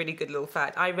 but it's a really good little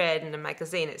fact. I read in a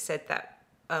magazine, it said that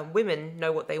women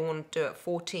know what they want to do at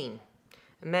 14.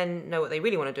 And men know what they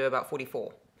really want to do about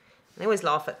 44. And they always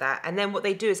laugh at that. And then what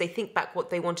they do is they think back what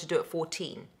they want to do at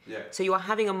 14. Yeah. So you are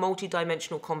having a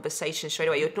multi-dimensional conversation straight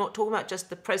away. You're not talking about just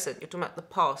the present. You're talking about the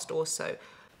past also.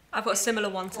 I've got a similar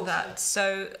one to that.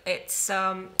 So it's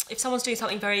if someone's doing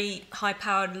something very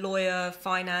high-powered, lawyer,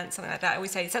 finance, something like that, I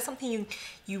always say, is that something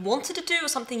you wanted to do or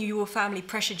something your family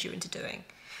pressured you into doing?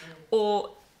 Or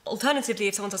alternatively,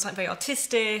 if someone does something very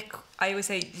artistic, I always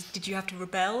say, did you have to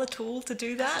rebel at all to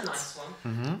do that? That's a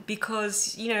nice one.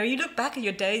 Because, you know, you look back at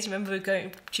your days,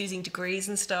 remember choosing degrees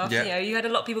and stuff. Yeah. You know, you had a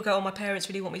lot of people go, oh, my parents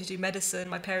really want me to do medicine,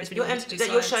 my parents really want me to do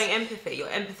science. You're showing empathy, you're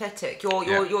empathetic,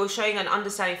 you're showing an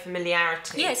understanding,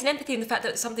 familiarity. Yeah, it's an empathy in the fact that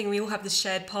it's something we all have this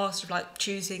shared past of like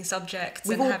choosing subjects.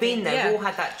 We've and all been there, we've all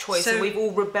had that choice, So and we've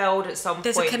all rebelled at some point.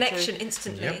 There's a connection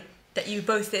instantly. Yep. That you're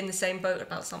both in the same boat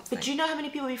about something. But do you know how many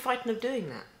people would be frightened of doing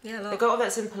that? Yeah, a lot. They go, oh,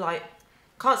 that's impolite.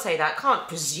 Can't say that. Can't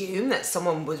presume that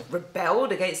someone was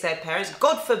rebelled against their parents.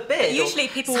 God forbid. But usually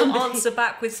people will answer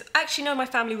back with, actually, no, my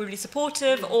family were really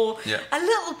supportive, or a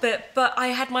little bit, but I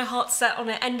had my heart set on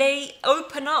it. And they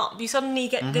open up. You suddenly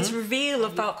get this reveal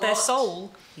about their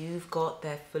soul. You've got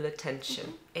their full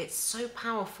attention. It's so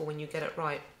powerful when you get it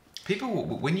right. People,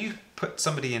 when you put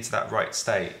somebody into that right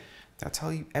state, they'll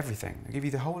tell you everything. They'll give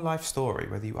you the whole life story,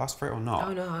 whether you ask for it or not.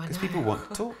 Oh, no, I know. Because people want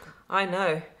to talk. I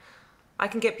know. I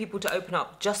can get people to open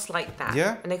up just like that.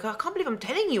 Yeah. And they go, I can't believe I'm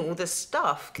telling you all this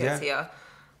stuff, Kezia. Yeah.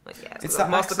 Like, yeah, It's that that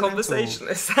master accidental-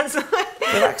 conversationalist. That's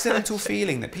That accidental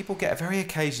feeling that people get very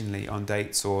occasionally on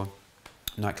dates or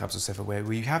nightclubs or stuff,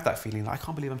 where you have that feeling like, I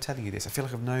can't believe I'm telling you this. I feel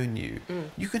like I've known you.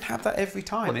 You can have that every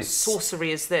time. What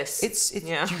sorcery is this? It's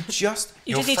Yeah. you just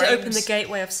You your just need to open the friends-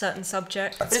 gateway of certain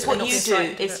subjects. But it's and what not you be do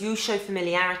frightened of is it. you show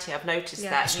familiarity. I've noticed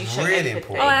Yeah. that. It's You show really empathy.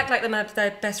 important. Oh, I act like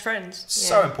they're best friends.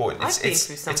 So Yeah. important. I've been It's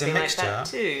through a something like mixture. that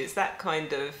too. It's that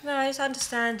kind of... No, I just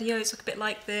understand. You know, it's like a bit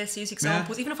like this. Use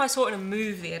examples. Even if I saw it in a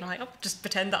movie, and I'll just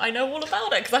pretend that I know all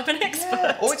about it because I'm an expert.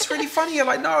 Yeah. Or it's really funny. You're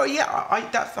like, no, yeah,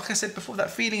 that, like I said before, that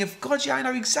feeling of, God, yeah, I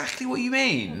know exactly what you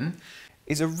mean,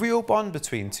 is a real bond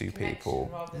between two people.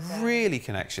 rather than Really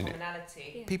connection.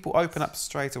 commonality. People open up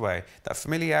straight away. That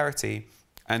familiarity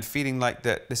and feeling like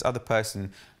that this other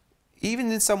person,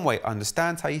 even in some way,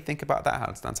 understands how you think about that,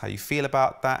 understands how you feel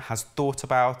about that, has thought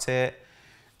about it,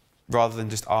 rather than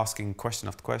just asking question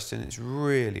after question. It's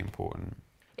really important.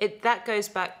 That goes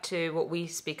back to what we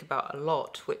speak about a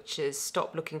lot, which is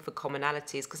stop looking for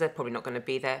commonalities because they're probably not going to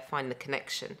be there. Find the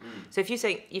connection. So she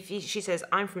says,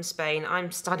 I'm from Spain,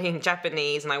 I'm studying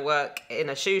Japanese, and I work in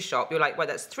a shoe shop. You're like, well,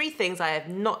 that's three things I have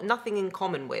nothing in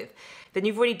common with. Then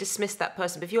you've already dismissed that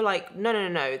person. But if you're like,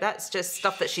 no, that's just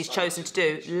stuff that she's chosen to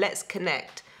do. Let's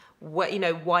connect. What,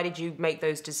 why did you make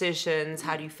those decisions?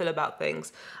 How do you feel about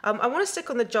things? I want to stick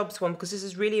on the jobs one because this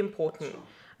is really important.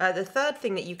 The third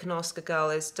thing that you can ask a girl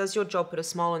is, does your job put a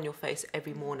smile on your face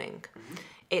every morning?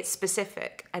 It's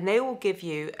specific, and they will give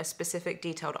you a specific,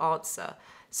 detailed answer.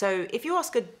 So if you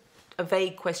ask a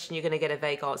vague question, you're going to get a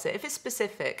vague answer. If it's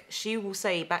specific, she will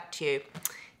say back to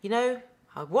you,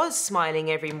 I was smiling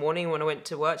every morning when I went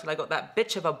to work till I got that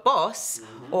bitch of a boss.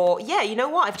 Or, yeah, you know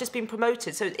what, I've just been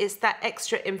promoted. So it's that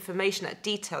extra information, that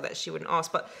detail that she wouldn't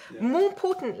ask. But more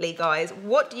importantly, guys,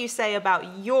 what do you say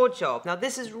about your job? Now,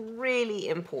 this is really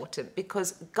important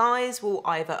because guys will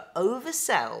either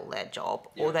oversell their job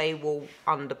or they will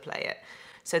underplay it.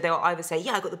 So they'll either say,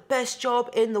 yeah, I got the best job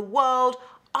in the world.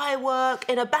 I work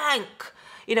in a bank.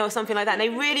 Or something like that. And they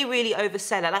really, really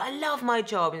oversell it. Like, I love my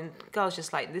job. And girls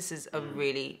just like, this is a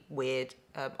really weird,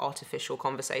 artificial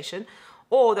conversation.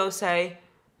 Or they'll say,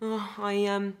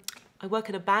 I work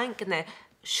in a bank, and their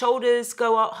shoulders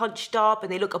go up, hunched up,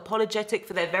 and they look apologetic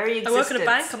for their very existence. I work in a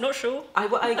bank, I'm not sure.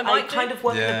 I kind of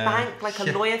work in a bank, like a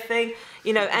Yeah. lawyer thing,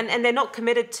 and they're not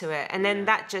committed to it. And then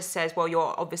that just says, well,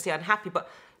 you're obviously unhappy. But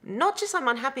not just I'm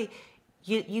unhappy,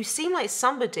 you seem like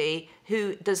somebody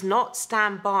who does not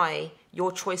stand by your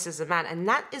choice as a man, and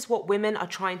that is what women are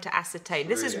trying to ascertain.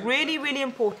 This is really, really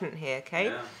important here, okay?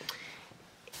 Yeah.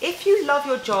 If you love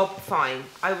your job, fine.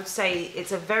 I would say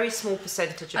it's a very small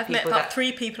percentage of I've met people about that...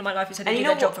 3 people in my life who said And they you do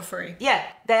know their job what? for free. Yeah,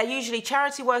 they're usually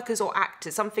charity workers or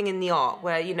actors, something in the art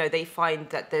where, they find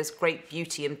that there's great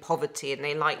beauty in poverty and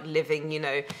they like living,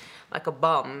 like a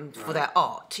bum for their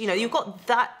art. You've got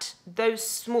that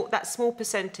small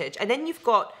percentage. And then you've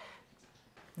got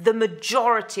the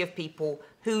majority of people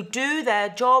who do their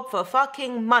job for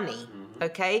fucking money,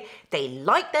 okay? They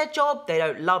like their job, they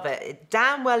don't love it. It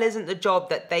damn well isn't the job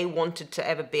that they wanted to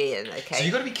ever be in, okay? So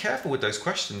you've got to be careful with those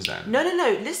questions then. No,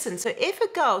 listen. So if a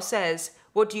girl says,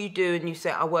 what do you do? And you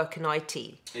say, I work in IT.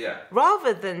 Yeah.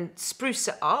 Rather than spruce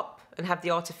it up and have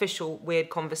the artificial weird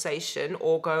conversation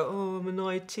or go, oh, I'm an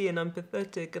IT and I'm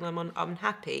pathetic and I'm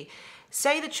unhappy,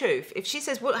 say the truth. If she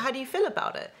says, well, how do you feel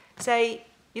about it? Say,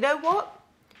 you know what?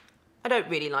 I don't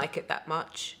really like it that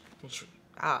much. And she,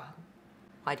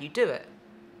 why do you do it?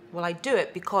 Well, I do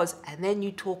it because, and then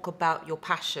you talk about your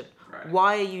passion. Right.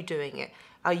 Why are you doing it?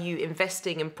 Are you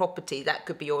investing in property? That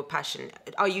could be your passion.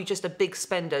 Are you just a big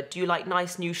spender? Do you like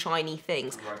nice, new, shiny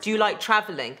things? Right. Do you like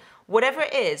traveling? Whatever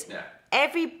it is, Yeah.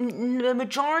 the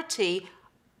majority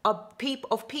of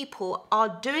people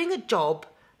are doing a job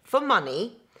for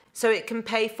money so it can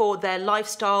pay for their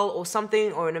lifestyle or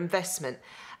something or an investment.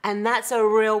 And that's a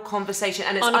real conversation,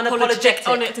 and it's unapologetic.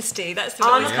 Honesty, that's the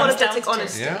what it comes down Unapologetic to.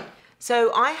 honesty. Yeah.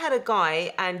 So I had a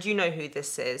guy, and you know who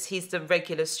this is. He's the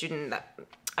regular student that,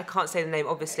 I can't say the name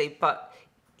obviously, but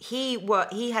he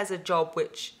has a job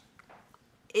which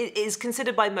is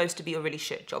considered by most to be a really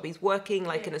shit job. He's working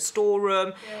like in a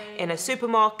storeroom, in a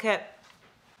supermarket.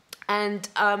 And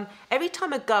every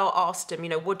time a girl asked him,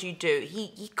 what do you do?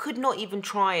 He could not even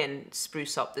try and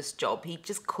spruce up this job. He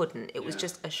just couldn't. It was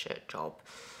just a shit job.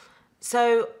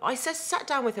 So I sat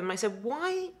down with him and I said,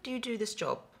 why do you do this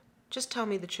job? Just tell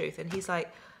me the truth. And he's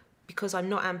like, because I'm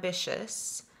not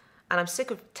ambitious and I'm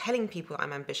sick of telling people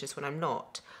I'm ambitious when I'm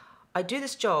not. I do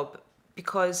this job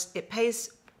because it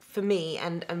pays for me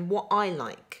and what I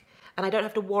like. And I don't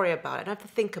have to worry about it. I don't have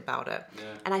to think about it. Yeah.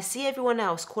 And I see everyone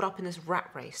else caught up in this rat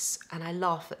race and I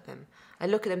laugh at them. I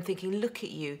look at them thinking, look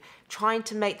at you, trying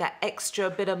to make that extra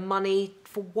bit of money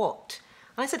for what?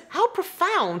 And I said, how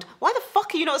profound. Why the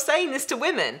fuck are you not saying this to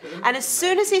women? And as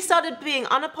soon as he started being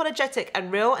unapologetic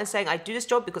and real and saying, I do this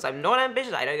job because I'm not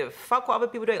ambitious, I don't give a fuck what other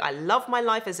people are doing, I love my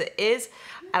life as it is,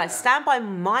 and I stand by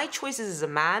my choices as a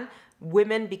man,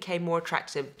 women became more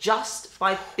attractive just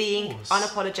by being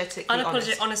unapologetically honest.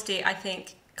 Unapologetic honesty, I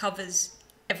think, covers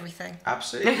everything.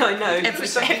 Absolutely. I know.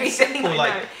 Everything simple,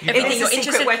 like everything you're a secret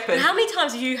interested. weapon. How many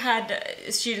times have you had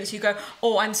students who go,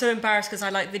 "Oh, I'm so embarrassed because I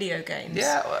like video games."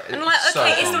 Yeah, and I'm like,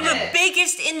 okay, it's common. the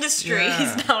biggest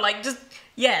industries now. Like, just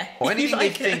or anything they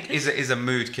think is a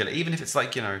mood killer, even if it's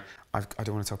like, you know, I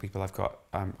don't want to tell people I've got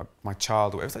my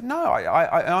child or whatever. It's like, no,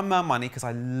 I earn my money because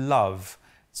I love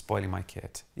spoiling my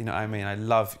kid. You know what I mean? I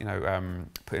love, you know,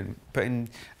 putting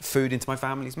food into my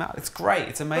family's mouth. It's great.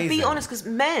 It's amazing. But be honest, because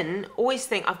men always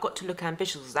think I've got to look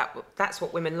ambitious. That's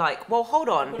what women like. Well, hold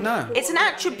on. No. It's an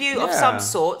attribute of some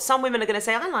sort. Some women are going to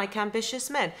say, I like ambitious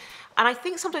men. And I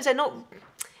think sometimes they're not...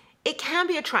 It can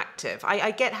be attractive.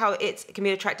 I get how it can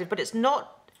be attractive, but it's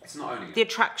not only the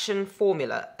attraction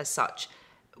formula as such.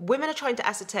 Women are trying to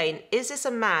ascertain, is this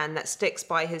a man that sticks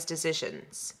by his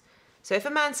decisions? So if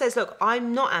a man says, look,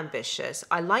 I'm not ambitious,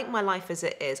 I like my life as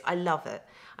it is, I love it,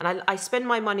 and I spend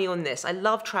my money on this, I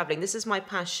love traveling, this is my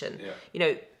passion, you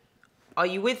know, are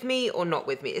you with me or not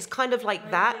with me? It's kind of like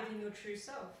that. Are you living your true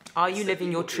self? Are you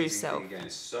living your true self? Again,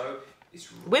 it's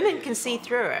really Women can see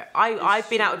through it. I've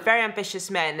been out with very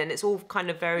ambitious men and it's all kind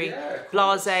of very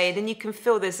blasé, and then you can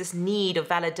feel there's this need of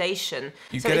validation.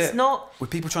 You so get it's it not... with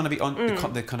people trying to be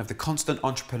the constant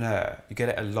entrepreneur. You get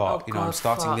it a lot. Oh, you know, I'm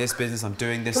starting this business, I'm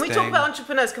doing this thing. Can we talk about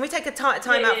entrepreneurs? Can we take a time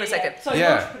out for a second? Sorry,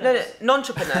 No,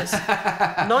 non-entrepreneurs.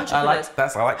 Non-entrepreneurs. I like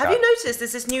that. Have you noticed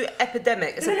there's this new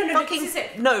epidemic? It's this is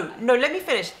it. No, let me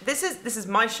finish. This is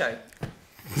my show.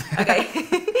 Okay.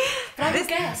 But I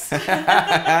guess.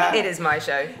 It is my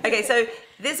show. Okay, so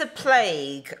there's a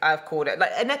plague, I've called it,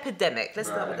 like an epidemic. Let's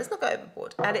not go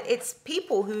overboard. And it's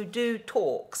people who do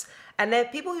talks, and they're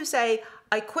people who say,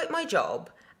 I quit my job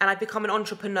and I become an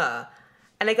entrepreneur.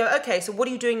 And they go, okay, so what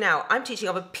are you doing now? I'm teaching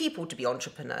other people to be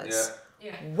entrepreneurs.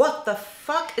 Yeah. What the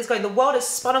fuck is going? The world has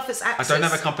spun off its axis. I don't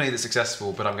have a company that's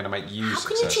successful, but I'm going to make you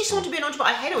successful. How can you teach someone to be an entrepreneur?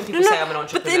 I hate it when people say I'm an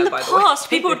entrepreneur. But in the by past,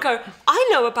 the way. people would go, I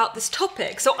know about this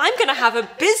topic, so I'm going to have a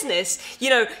business, you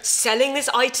know, selling this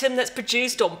item that's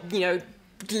produced, or, you know,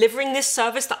 delivering this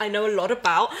service that I know a lot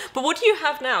about. But what do you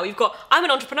have now? You've got, I'm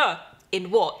an entrepreneur. In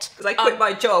what? Because I quit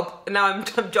my job and now I'm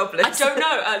jobless. I don't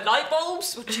know. Light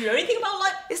bulbs? Do you know anything about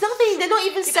light? It's nothing. They're not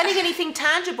even selling anything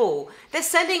tangible. They're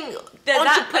selling There's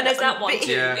that one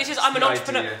too. Yeah, It's just, I'm an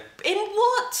entrepreneur. idea. In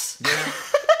what? Yeah.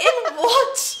 In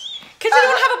what? Because you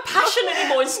don't have a passion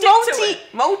anymore and stick to it.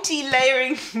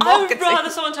 Multi-layering I marketing. would rather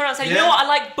someone turn around and say, you know what, I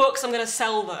like books, I'm going to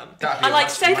sell them. That'd be I like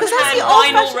much second-hand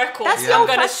more- vinyl records, That's the I'm old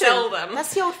going to fashioned. sell them.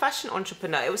 That's the old-fashioned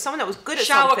entrepreneur. It was someone that was good at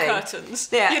Shower something. curtains.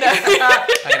 Yeah. You know?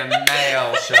 I'm going to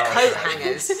nail shower Coat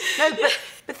curtains. hangers. No,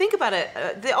 but think about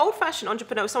it. The old-fashioned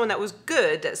entrepreneur was someone that was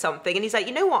good at something, and he's like,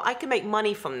 you know what, I can make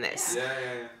money from this. Yeah.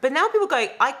 But now people are going,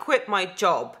 I quit my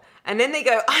job. And then they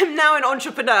go, I'm now an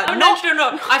entrepreneur. I'm an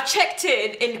entrepreneur. I've checked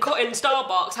in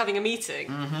Starbucks having a meeting.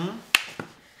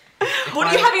 What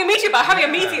are you having a meeting about? Having a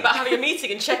meeting about having a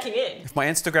meeting and checking in. If my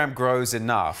Instagram grows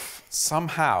enough,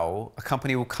 somehow a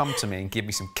company will come to me and give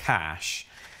me some cash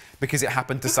because it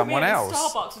happened to someone else.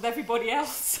 Starbucks with everybody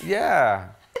else. Yeah.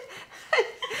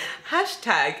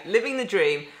 Hashtag living the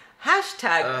dream.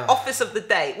 Hashtag office of the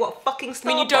day. What fucking Starbucks? I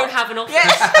mean, you don't have an office.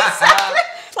 Yes, exactly.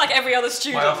 It's like every other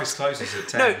student. My office closes at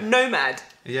 10. No, nomad.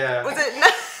 Yeah. Was it? No,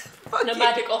 fuck you.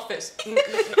 Nomadic office.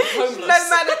 Homeless.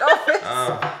 Nomadic office.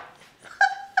 Oh.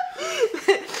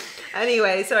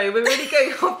 Anyway, sorry, we're really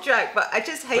going off track, but I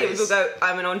just hate it when Please. people go,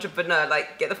 I'm an entrepreneur,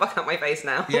 like, get the fuck out of my face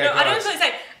now. Yeah, No, I don't gross.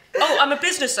 say, oh, I'm a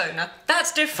business owner.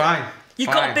 That's different. Fine.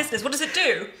 You've got a business. What does it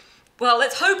do? Well,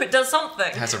 let's hope it does something.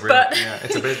 It has a real, But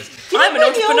it's a business. I'm an In the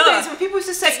old entrepreneur. days when people used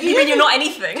to say, You mean you're not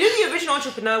anything? You know who the original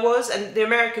entrepreneur was? And the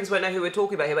Americans won't know who we're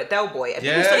talking about here, but Del Boy. And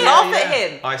people used to Yeah, laugh yeah. at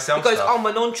him. I sell He goes, stuff. I'm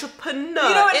an entrepreneur.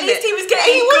 You know, at least innit? he was And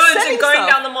getting he was goods selling and going stuff.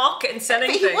 down the market and selling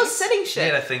But things. he was selling He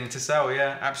shit. had a thing to sell,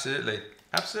 yeah, absolutely.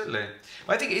 Absolutely.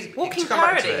 I think it's Walking to come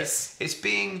back to parodies. It's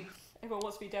being Everyone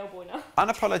wants to be Del Boy now.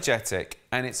 unapologetic,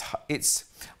 and it's.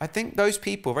 I think those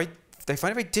people they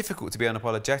find it very difficult to be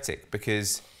unapologetic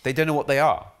because they don't know what they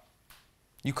are.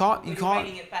 You can't.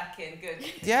 Reining it back in, good.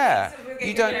 Yeah, So we're getting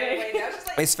you don't. carried away now. Just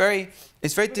like-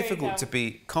 It's very going difficult down. to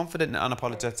be confident and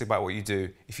unapologetic about what you do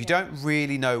if you don't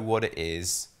really know what it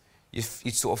is. you're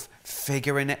sort of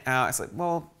figuring it out. It's like,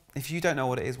 well, if you don't know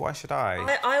what it is, why should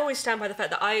I? I always stand by the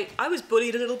fact that I was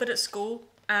bullied a little bit at school,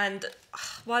 and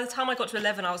by the time I got to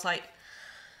 11, I was like,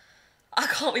 I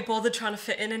can't be bothered trying to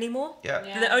fit in anymore.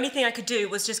 Yeah. The only thing I could do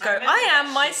was just go, I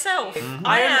am myself.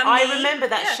 I remember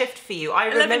that shift for you. I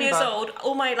remember 11 years old,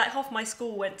 half my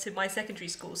school went to my secondary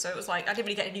school, so it was like I didn't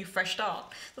really get a new fresh start.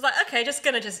 I was like, okay, just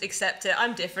accept it.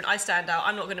 I'm different. I stand out.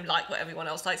 I'm not gonna like what everyone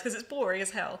else likes because it's boring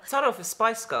as hell. Started off with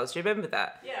Spice Girls. Do you remember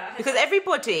that? Yeah. Because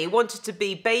everybody wanted to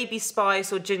be Baby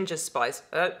Spice or Ginger Spice.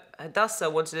 Hadassah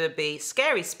wanted to be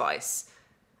Scary Spice.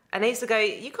 And they used to go,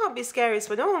 you can't be Scary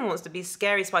Spice. No one wants to be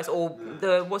Scary Spice. Or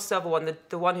what's the other one?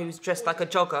 The one who's dressed like a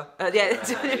jogger.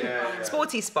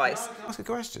 Sporty Spice. Can I ask a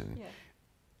question? Yeah.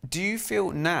 Do you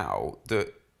feel now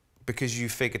that because you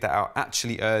figured that out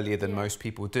actually earlier than most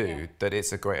people do, that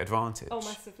it's a great advantage? Oh,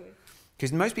 massively.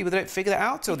 Because most people don't figure that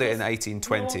out till they're in the 1820s.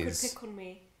 No one could pick on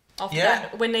me. After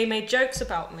that, when they made jokes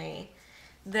about me,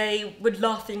 they were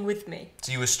laughing with me.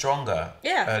 So you were stronger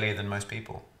earlier than most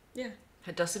people? Yeah.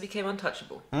 Hadassah became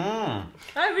untouchable. I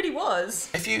really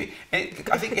was. I think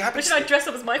it happens. Should I dress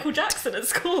up as Michael Jackson at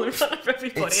school in front of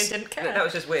everybody and didn't care? That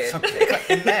was just weird.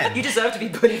 In men. You deserve to be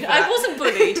bullied. I wasn't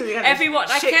bullied. Everyone.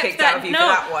 I kept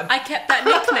that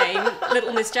nickname,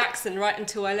 Little Miss Jackson, right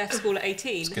until I left school at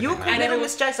 18. You were called Little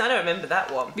Miss Jackson. I don't remember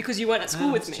that one because you weren't at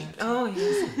school with me. Oh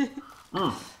yes.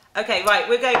 Okay, right.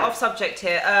 We're going off subject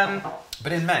here.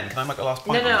 But in men, can I make a last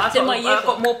point? No, I've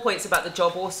got more points about the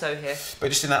job also here. But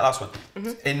just in that last one,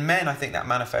 in men, I think that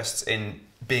manifests in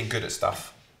being good at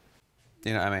stuff.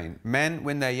 You know what I mean? Men,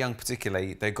 when they're young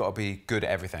particularly, they've got to be good at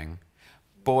everything.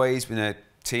 Boys, when they're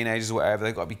teenagers or whatever,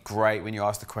 they've got to be great. When you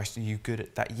ask the question, are you good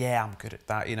at that? Yeah, I'm good at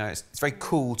that. You know, it's very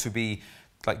cool to be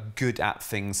like good at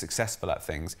things, successful at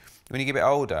things. When you get a bit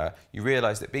older, you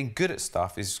realise that being good at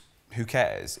stuff is, who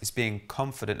cares? It's being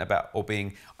confident about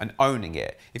and owning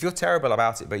it. If you're terrible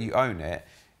about it but you own it,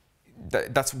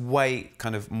 that's way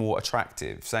kind of more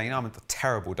attractive. Saying, no, I'm a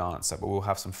terrible dancer but we'll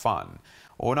have some fun.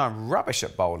 Or no, I'm rubbish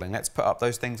at bowling, let's put up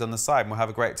those things on the side and we'll have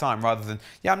a great time, rather than,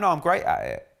 yeah, no, I'm great at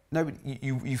it. No,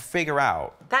 you figure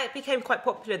out. That became quite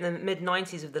popular in the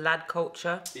mid-90s with the lad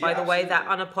culture, by the way, that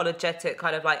unapologetic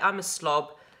kind of like, I'm a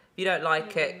slob, you don't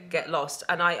like it, get lost.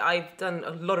 And I've done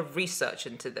a lot of research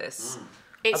into this.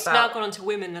 It's now gone on to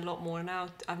women a lot more now,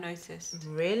 I've noticed.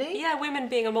 Really? Yeah, women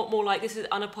being a lot more like, this is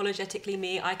unapologetically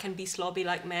me, I can be slobby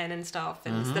like men and stuff,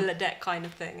 and it's the Ladette kind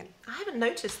of thing. I haven't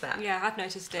noticed that. Yeah, I've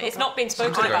noticed it. It's not been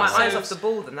spoken about. My eyes off the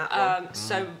ball than that one.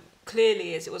 So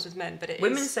clearly as it was with men, but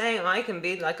women saying I can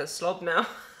be like a slob now.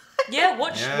 Yeah,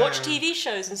 watch TV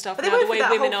shows and stuff. But they went through that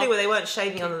whole thing where they weren't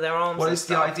shaving under their arms. Well, it's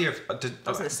the idea of being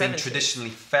 70s. Traditionally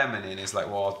feminine is like,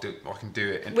 well, I can do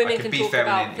it. And women I can can be talk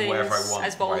feminine about things wherever I want.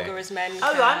 as vulgar as men.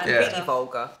 Oh, can. I'm completely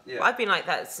vulgar. Yeah. I've been like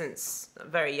that since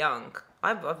very young.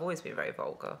 I've always been very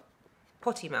vulgar.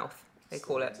 Potty mouth, they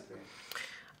call it.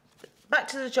 Back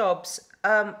to the jobs.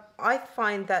 I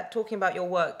find that talking about your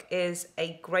work is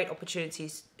a great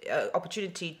opportunity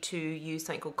to use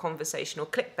something called conversational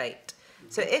clickbait.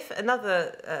 So if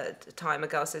another time a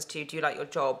girl says to you, do you like your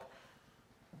job?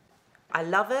 I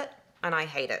love it and I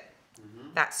hate it.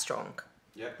 That's strong.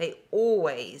 Yeah. They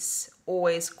always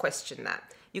question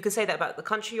that. You can say that about the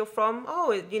country you're from.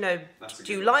 Oh,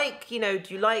 do you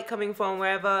like coming from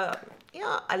wherever?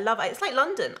 Yeah, I love it. It's like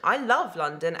London. I love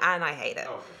London and I hate it.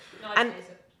 Oh, and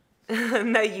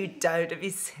no, you don't.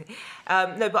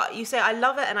 No, but you say, I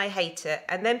love it and I hate it.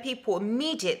 And then people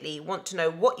immediately want to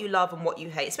know what you love and what you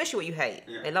hate, especially what you hate.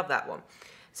 Yeah. They love that one.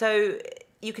 So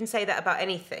you can say that about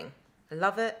anything. I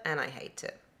love it and I hate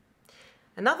it.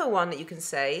 Another one that you can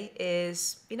say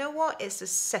is, you know what? It's the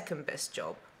second best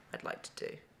job I'd like to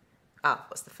do.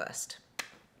 What's the first?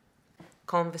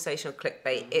 Conversational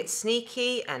clickbait. It's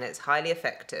sneaky and it's highly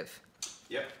effective.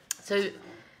 Yep. So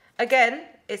again,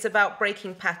 it's about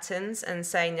breaking patterns and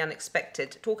saying the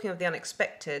unexpected. Talking of the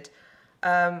unexpected,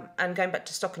 and going back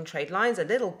to stock and trade lines a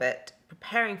little bit,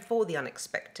 preparing for the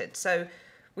unexpected. So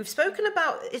we've spoken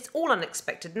about it's all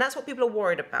unexpected, and that's what people are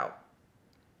worried about.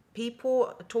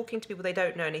 People are talking to people they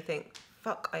don't know, and they think,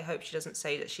 fuck, I hope she doesn't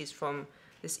say that she's from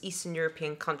this Eastern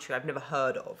European country I've never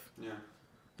heard of. Yeah.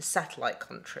 The satellite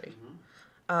country.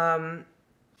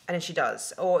 And then she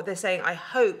does. Or they're saying, I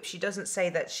hope she doesn't say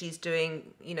that she's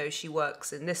doing, she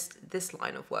works in this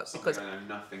line of work. Something because I know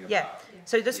nothing about. Yeah.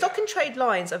 So the stock and trade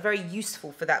lines are very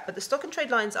useful for that. But the stock and trade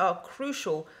lines are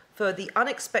crucial for the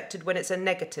unexpected when it's a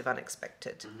negative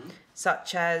unexpected.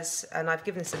 Such as, and I've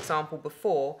given this example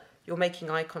before, you're making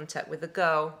eye contact with a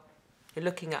girl, you're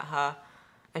looking at her,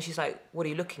 and she's like, what are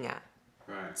you looking at?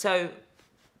 Right. So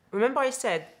remember I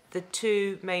said, the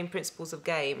two main principles of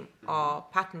game are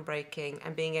pattern breaking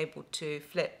and being able to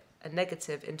flip a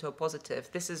negative into a positive.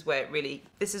 This is where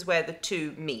the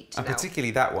two meet. And now.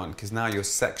 particularly that one, because now your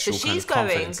sexual So kind she's of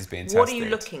confidence is being tested. What are you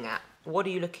looking at? What are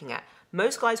you looking at?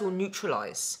 Most guys will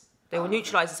neutralise. They will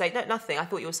neutralise and say, no, nothing, I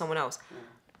thought you were someone else.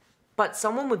 But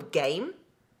someone with game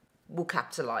will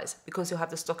capitalise because he'll have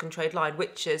the stock and trade line,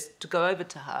 which is to go over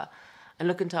to her and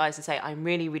look into her eyes and say, I'm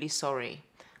really, really sorry,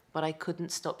 but I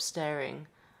couldn't stop staring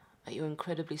at your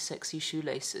incredibly sexy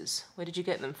shoelaces. Where did you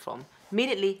get them from?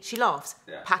 Immediately, she laughs.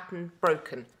 Yeah. Pattern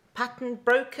broken. Pattern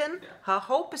broken. Yeah. Her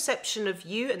whole perception of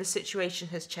you and the situation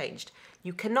has changed.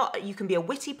 You can be a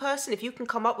witty person. If you can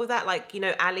come up with that, like,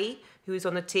 Ali, who is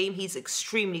on the team, he's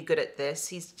extremely good at this.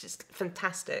 He's just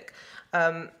fantastic.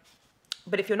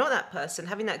 But if you're not that person,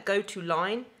 having that go-to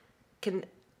line can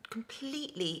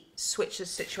completely switch the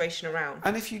situation around.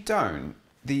 And if you don't,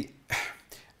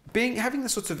 having the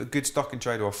sort of a good stock and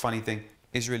trade or a funny thing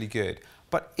is really good.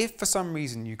 But if for some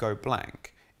reason you go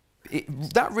blank,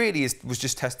 that really was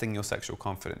just testing your sexual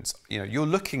confidence. You're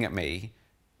looking at me.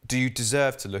 Do you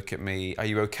deserve to look at me? Are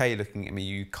you okay looking at me? Are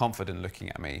you confident looking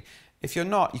at me? If you're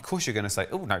not, of course you're going to say,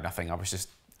 oh, no, nothing. I was just...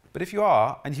 But if you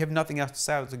are, and you have nothing else to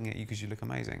say, I was looking at you because you look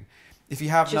amazing. If you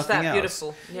have just nothing that else...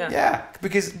 beautiful. Yeah. Yeah,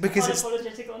 because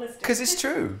Unapologetic honesty. Because it's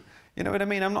true. You know what I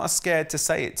mean? I'm not scared to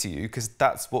say it to you because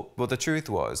that's what the truth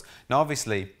was. Now,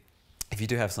 obviously, if you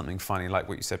do have something funny, like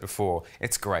what you said before,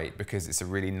 it's great because it's a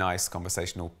really nice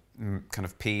conversational kind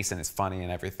of piece and it's funny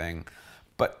and everything.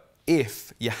 But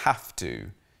if you have to,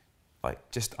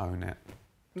 just own it.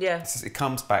 Yeah. It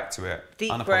comes back to it. Deep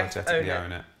breath, Unapologetically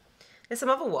own it. There's some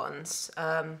other ones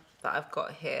that I've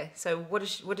got here. So what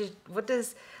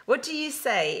do you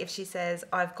say if she says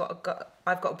I've got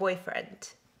a boyfriend?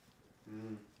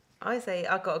 I say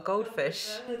I've got a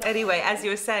goldfish. Anyway, as you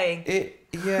were saying,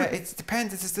 It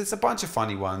depends. There's a bunch of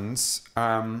funny ones.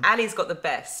 Ali's got the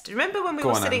best. Remember when we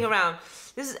were sitting around?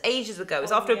 This is ages ago. It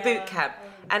was after a boot camp.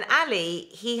 And Ali,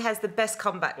 he has the best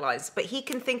comeback lines, but he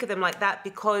can think of them like that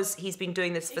because he's been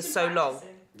doing this for so long.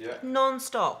 Yeah.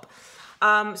 Non-stop.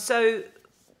 So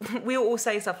we were all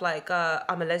saying stuff like,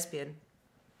 I'm a lesbian.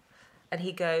 And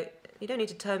he'd go, you don't need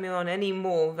to turn me on any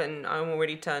more than I'm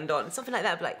already turned on. Something like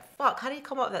that. I'd be like, fuck, how do you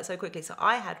come up with that so quickly? So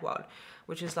I had one,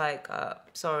 which was like,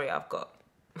 sorry, I've got,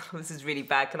 this is really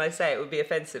bad. Can I say it? It would be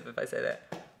offensive if I say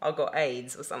that. I've got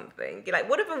AIDS or something. You're like,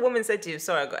 what if a woman said to you,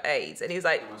 sorry, I've got AIDS? And he's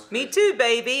like, me too,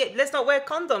 baby. Let's not wear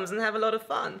condoms and have a lot of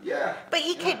fun. Yeah.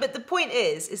 But the point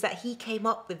is that he came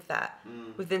up with that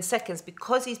within seconds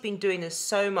because he's been doing this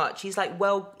so much. He's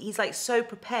like so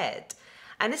prepared.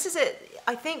 And this is it.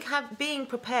 I think being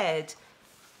prepared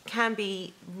can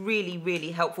be really,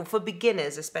 really helpful for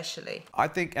beginners, especially. I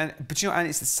think, and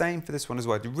it's the same for this one as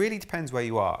well. It really depends where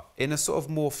you are. In a sort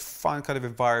of more fun kind of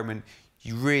environment,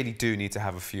 you really do need to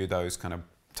have a few of those kind of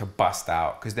to bust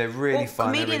out because they're really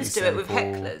fun. Comedians really do it with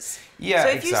hecklers. Yeah, so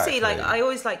if exactly. you see, I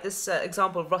always like this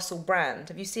example of Russell Brand.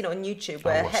 Have you seen it on YouTube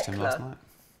where I watched him last night.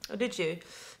 Oh, did you?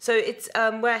 So it's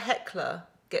where a heckler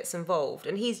gets involved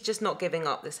and he's just not giving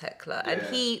up, this heckler, and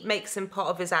he makes him part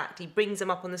of his act. He brings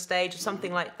him up on the stage or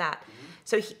something like that.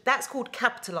 So that's called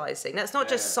capitalising. That's not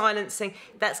just silencing,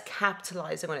 that's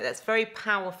capitalising on it. That's very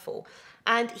powerful.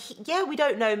 And we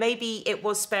don't know, maybe it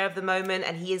was spare of the moment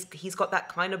and he's got that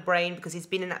kind of brain because he's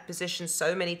been in that position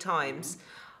so many times.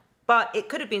 But it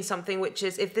could have been something which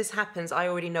is, if this happens, I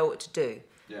already know what to do.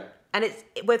 Yeah. And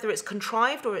whether it's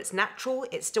contrived or it's natural,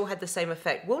 it still had the same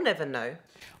effect. We'll never know.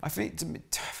 I think,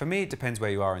 for me, it depends where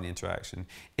you are in the interaction.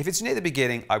 If it's near the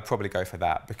beginning, I'd probably go for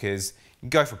that because you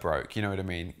go for broke, you know what I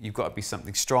mean? You've got to be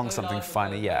something strong, something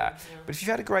funny, yeah. But if you've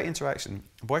had a great interaction,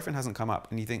 a boyfriend hasn't come up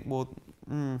and you think, well,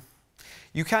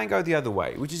 you can go the other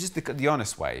way, which is just the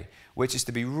honest way, which is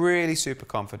to be really super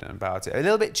confident about it. A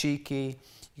little bit cheeky,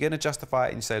 you're going to justify it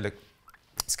and you say, look,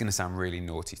 it's going to sound really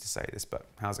naughty to say this, but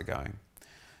how's it going?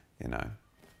 You know,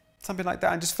 something like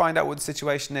that, and just find out what the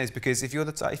situation is. Because if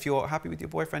you're happy with your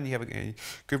boyfriend, you have a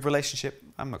good relationship.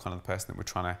 I'm not kind of the person that would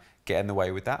try to get in the way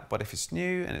with that. But if it's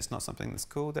new and it's not something that's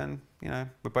cool, then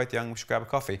we're both young. We should grab a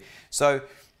coffee. So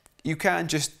you can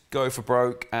just go for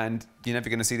broke, and you're never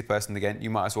going to see the person again.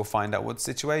 You might as well find out what the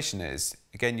situation is.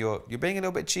 Again, you're being a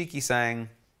little bit cheeky, saying,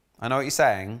 "I know what you're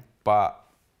saying, but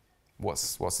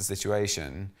what's the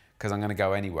situation? Because I'm going to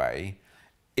go anyway."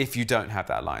 If you don't have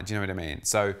that line, do you know what I mean?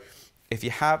 So if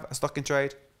you have a stock in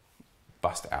trade,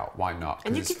 bust it out. Why not?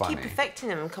 And you can keep perfecting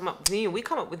them and come up with new. We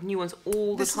come up with new ones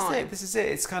all the time. This is it.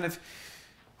 It's kind of,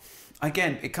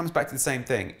 again, it comes back to the same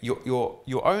thing. You're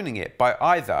owning it by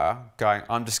either going,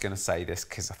 I'm just going to say this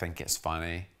because I think it's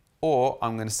funny, or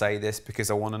I'm going to say this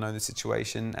because I want to know the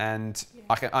situation, and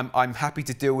I'm happy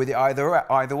to deal with it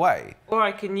either way. Or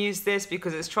I can use this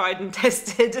because it's tried and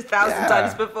tested 1,000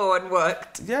 times before and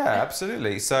worked. Yeah,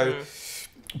 absolutely. So,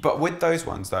 but with those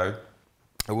ones though,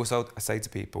 I also say to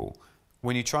people,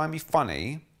 when you try and be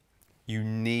funny, you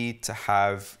need to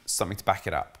have something to back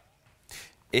it up.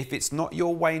 If it's not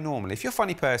your way normally, if you're a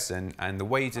funny person and the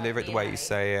way you deliver it, the way you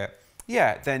say it,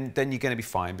 then you're going to be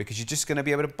fine because you're just going to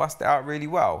be able to bust it out really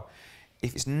well.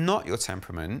 If it's not your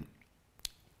temperament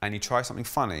and you try something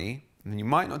funny and you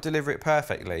might not deliver it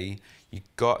perfectly,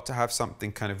 you've got to have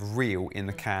something kind of real in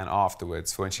the can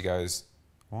afterwards for when she goes,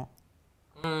 what?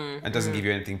 And doesn't give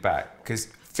you anything back. Because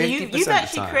so you've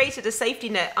actually created a safety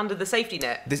net under the safety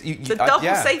net. The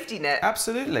double safety net.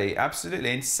 Absolutely,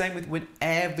 absolutely. And same with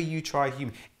whenever you try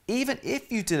humour. Even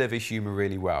if you deliver humour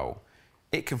really well,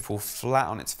 it can fall flat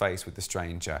on its face with the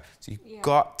stranger. So you've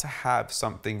got to have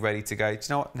something ready to go, do you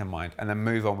know what, never mind. And then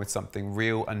move on with something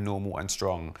real and normal and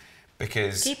strong.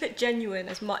 Because keep it genuine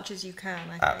as much as you can,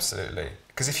 I think. Absolutely.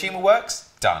 Because if humour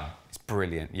works, done. It's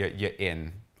brilliant. You're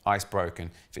in. Ice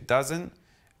broken. If it doesn't,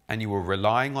 and you were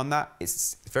relying on that,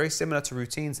 it's very similar to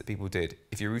routines that people did.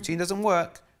 If your routine doesn't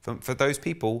work, for those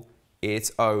people,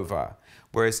 it's over.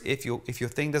 Whereas if your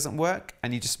thing doesn't work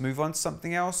and you just move on to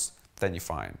something else, then you're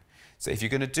fine. So if you're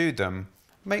going to do them,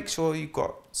 make sure you've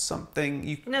got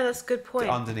something No, that's a good point.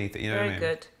 Underneath it, you know what I mean?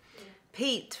 Very good.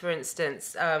 Pete, for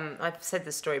instance, I've said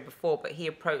this story before, but he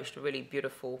approached a really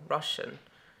beautiful Russian.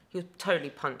 He was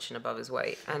totally punching above his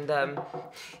weight. And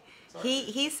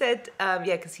he said,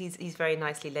 because he's very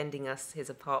nicely lending us his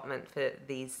apartment for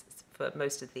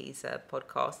most of these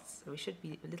podcasts. So we should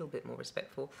be a little bit more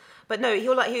respectful. But no,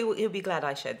 he'll be glad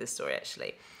I shared this story,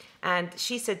 actually. And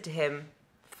she said to him,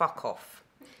 fuck off.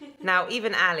 Now,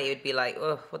 even Ali would be like,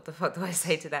 oh, what the fuck do I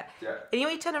say to that? Yeah. And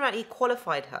he turned around, he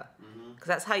qualified her. Because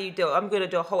that's how you do it. I'm going to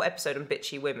do a whole episode on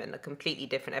bitchy women, a completely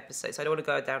different episode. So I don't want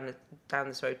to go down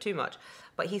this road too much.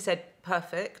 But he said,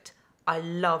 perfect. I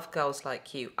love girls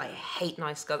like you. I hate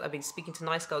nice girls. I've been speaking to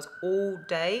nice girls all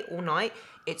day, all night.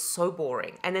 It's so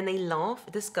boring. And then they laugh.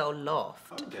 This girl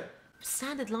laughed. Okay.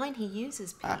 Standard line he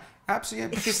uses, Pete.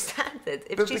 Absolutely. It's standard.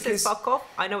 If she says fuck off,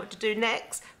 I know what to do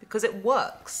next because it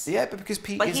works. Yeah, but because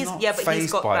Pete is not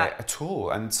fazed by it at all.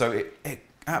 And so it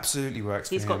absolutely works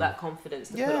for him. He's got that confidence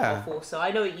to put it off also. I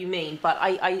know what you mean, but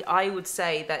I would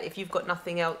say that if you've got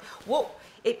nothing else...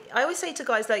 I always say to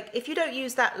guys, like, if you don't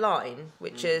use that line,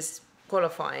 which is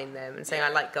qualifying them and saying, I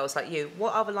like girls like you,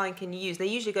 what other line can you use? They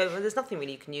usually go, well, there's nothing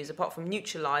really you can use apart from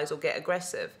neutralise or get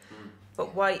aggressive.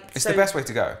 But why? It's the best way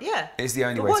to go. Yeah. It's the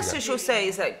only way to go. What she'll say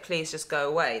is like, please just go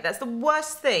away. That's the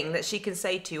worst thing that she can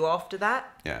say to you after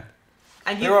that. Yeah.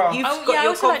 And you've got your I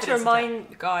also like to confidence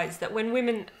remind guys that when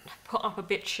women put up a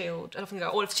bitch shield, I often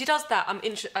go, well, if she does that, I'm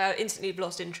instantly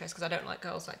lost interest because I don't like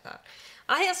girls like that.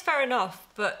 I think that's fair enough,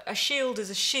 but a shield is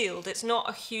a shield. It's not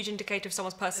a huge indicator of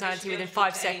someone's personality within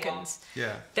 5 seconds.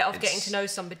 Yeah. Of getting to know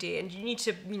somebody, and you need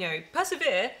to,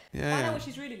 persevere. Yeah. Find out what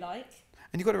she's really like.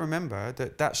 And you've got to remember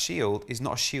that shield is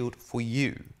not a shield for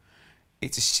you.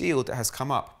 It's a shield that has come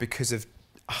up because of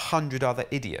 100 other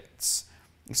idiots.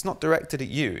 It's not directed at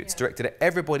you. It's directed at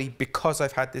everybody because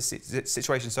I've had this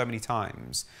situation so many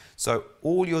times. So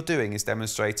all you're doing is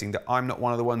demonstrating that I'm not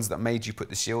one of the ones that made you put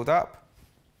the shield up,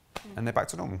 and they're back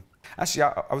to normal. Actually,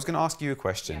 I was going to ask you a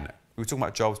question. Yeah. We were talking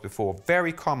about jobs before.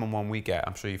 Very common one we get,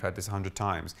 I'm sure you've had this 100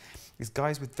 times, is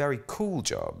guys with very cool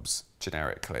jobs,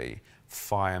 generically,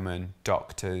 firemen,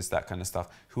 doctors, that kind of stuff,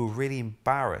 who are really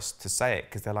embarrassed to say it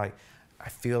because they're like, I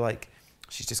feel like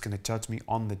she's just going to judge me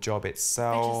on the job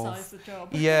itself. Fetishize the job.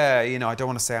 Yeah, I don't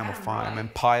want to say I'm a fireman.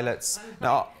 Pilots.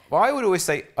 Now, well, I would always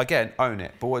say, again, own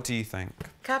it. But what do you think?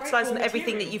 Capitalise on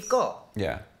everything that you've got.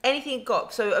 Yeah. Anything you've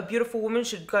got. So a beautiful woman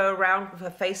should go around with her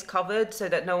face covered so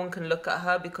that no one can look at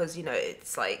her because,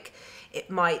 it's like... It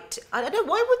might... I don't know.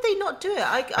 Why would they not do it?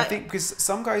 I think because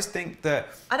some guys think that...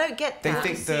 I don't get that.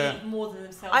 They think that... more than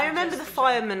themselves. I remember the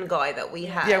fireman guy that we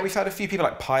had. Yeah, we've had a few people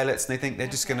like pilots and they think they're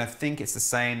just going to think it's the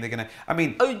same. They're going to... I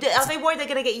mean... Oh, are they worried they're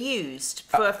going to get used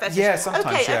for a fetish? Yeah,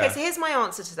 sometimes, Okay, so here's my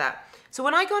answer to that. So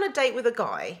when I go on a date with a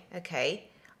guy,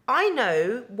 I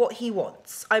know what he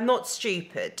wants. I'm not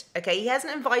stupid, He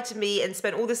hasn't invited me and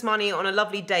spent all this money on a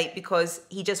lovely date because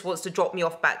he just wants to drop me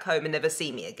off back home and never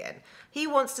see me again. He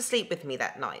wants to sleep with me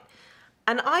that night.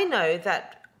 And I know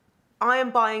that I am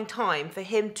buying time for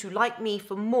him to like me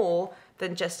for more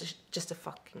than just a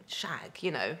fucking shag,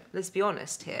 Let's be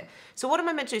honest here. So what am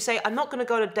I meant to do? Say, I'm not going to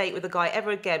go on a date with a guy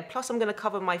ever again, plus I'm going to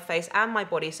cover my face and my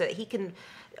body so that he can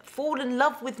fall in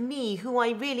love with me, who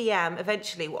I really am,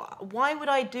 eventually. Why would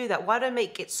I do that? Why do I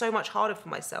make it so much harder for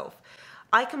myself?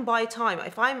 I can buy time.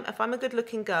 If I'm a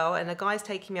good-looking girl and a guy's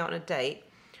taking me out on a date,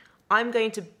 I'm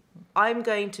going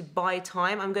to buy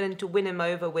time. I'm going to win him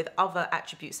over with other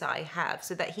attributes that I have,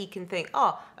 so that he can think,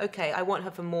 oh, okay, I want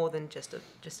her for more than just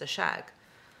a shag.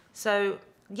 So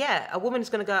yeah, a woman's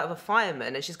going to go out with a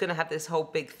fireman and she's going to have this whole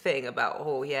big thing about,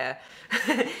 oh yeah,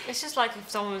 It's just like if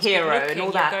someone's Hero good looking, and all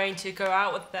you're that. going to go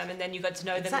out with them and then you get to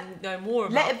know them and know more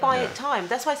about let it buy Yeah. it time.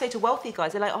 That's why I say to wealthy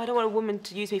guys, they're like, oh, I don't want a woman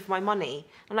to use me for my money.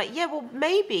 I'm like, yeah, well,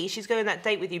 maybe she's going on that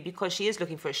date with you because she is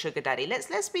looking for a sugar daddy.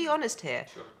 Let's be honest here.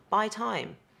 Sure. Buy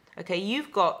time. Okay,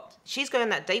 she's going on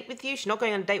that date with you. She's not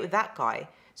going on a date with that guy.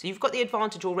 So you've got the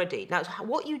advantage already. Now,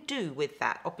 what you do with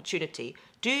that opportunity,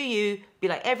 do you be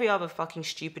like every other fucking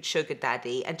stupid sugar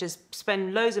daddy and just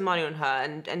spend loads of money on her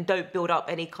and don't build up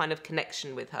any kind of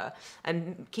connection with her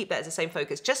and keep that as the same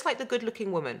focus? Just like the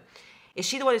good-looking woman. Is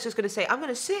she the one who's just going to say, I'm going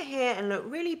to sit here and look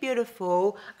really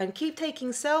beautiful and keep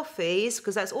taking selfies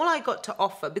because that's all I got to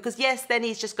offer? Because yes, then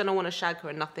he's just going to want to shag her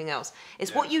and nothing else.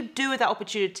 It's what you do with that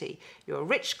opportunity. You're a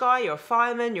rich guy, you're a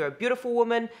fireman, you're a beautiful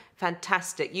woman.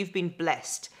 Fantastic. You've been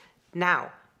blessed.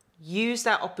 Now, use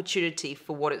that opportunity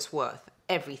for what it's worth.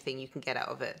 Everything you can get out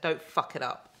of it. Don't fuck it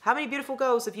up. How many beautiful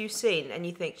girls have you seen and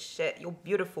you think, shit, you're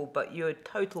beautiful, but you're a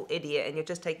total idiot and you're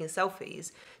just taking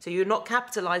selfies? So you're not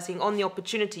capitalizing on the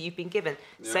opportunity you've been given.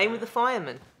 Yeah. Same with the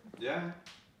fireman. Yeah.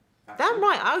 Damn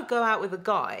right, I would go out with a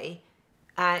guy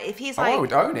and if he's like... I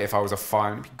would own it if I was a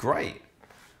fireman. It'd be great.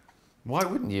 Why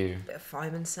wouldn't you? Bit of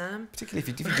fireman Sam. Particularly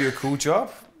if you do a cool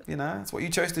job. You know, it's what you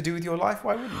chose to do with your life.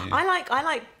 Why wouldn't you? I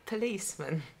like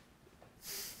policemen.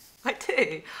 I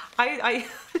do. I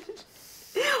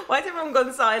Why has everyone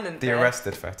gone silent? The there?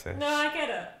 arrested fetish. No, I get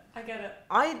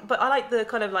it. But I like the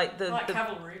kind of like the... I like the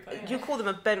cavalry, but yeah. You call them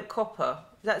a bent copper.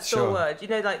 Is that still a Sure. word? You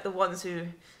know, like the ones who...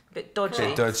 A bit dodgy.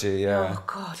 Bit dodgy, yeah. Oh,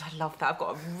 God, I love that. I've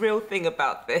got a real thing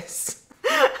about this.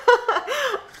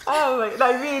 Oh,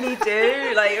 I really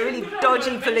do. Like, a really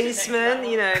dodgy policeman,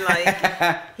 you know,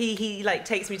 like, he like,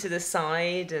 takes me to the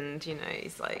side and, you know,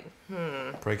 he's like,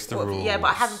 Breaks the Well, rules. yeah, but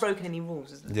I haven't broken any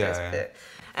rules, is the Yeah, best yeah. bit.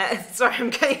 Sorry, I'm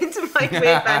getting into my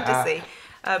weird fantasy.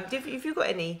 Have you got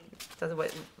any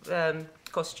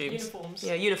costumes? Uniforms.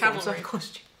 Yeah, uniforms. Cavalry. Sorry,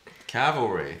 costumes.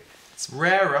 Cavalry. It's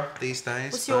rarer these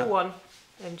days. What's but your one,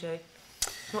 MJ?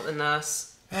 Not the nurse.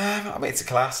 I mean, it's a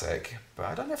classic, but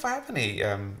I don't know if I have any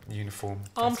uniform.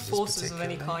 Armed fantasies forces of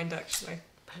any particularly. kind, actually.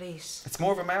 Police. It's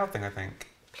more of a male thing, I think.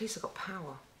 Police have got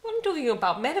power. What I'm talking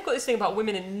about, men have got this thing about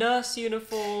women in nurse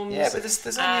uniforms. Yeah, but there's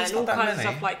only and it's all not that kinds many.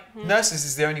 of stuff like. Nurses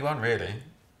is the only one, really.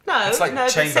 No, It's like no, the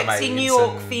sexy chambermaids New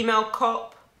York and- female cop.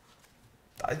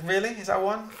 Really? Is that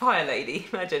one? Fire lady,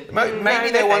 imagine. Maybe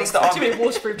they're ones that Too many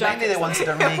waterproof aren't. Maybe jackets. they're ones that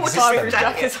don't really exist. Fireproof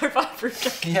anymore. jackets, fireproof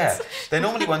jackets. Yeah, they're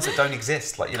normally ones that don't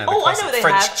exist. Like, you know, the Oh, I know classic what they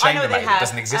French have. I know what they chambermaid have.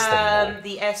 doesn't exist anymore.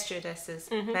 The air stewardesses.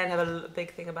 Men have a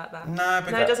big thing about that. No,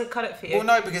 but No, it doesn't cut it for you. Well,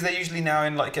 no, because they're usually now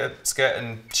in like a skirt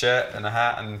and shirt and a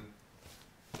hat and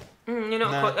You're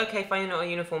not No. okay. Fine, you're not a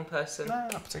uniform person. no,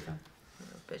 not particularly.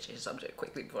 Bitch, change the subject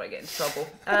quickly before I get into trouble.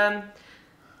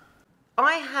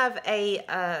 I have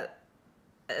a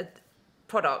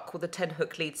product called the 10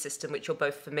 hook lead system, which you're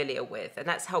both familiar with, and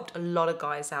that's helped a lot of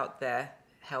guys out there,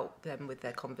 help them with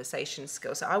their conversation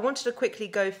skills. So I wanted to quickly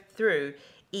go through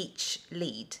each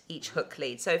hook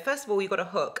lead. So first of all, you've got a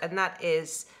hook, and that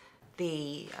is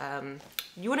the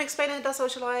you want to explain how it does, or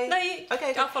shall I? No, you.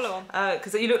 Okay, I'll follow on.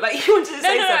 because you look like you wanted to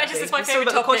say No, something. just it's my It's all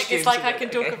favourite about the topic. It's costumes, like you I know, can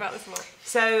talk okay. about this more.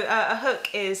 So a hook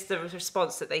is the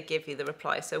response that they give you, the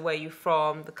reply. So where you're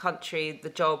from, the country, the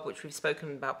job, which we've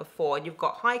spoken about before. And you've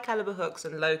got high caliber hooks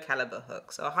and low caliber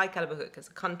hooks. So a high caliber hook is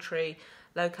a country.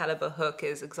 Low caliber hook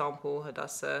is example,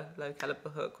 Hadassah. Low caliber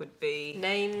hook would be...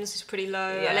 Names is pretty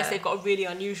low, Yeah. unless they've got a really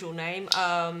unusual name.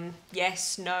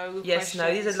 Yes, no. Yes, no,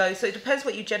 these are questions. low. So it depends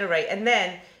what you generate. And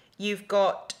then you've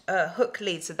got hook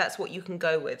lead. So that's what you can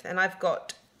go with. And I've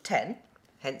got 10,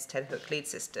 hence 10 hook lead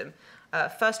system.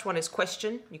 First one is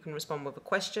question. You can respond with a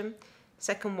question.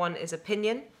 Second one is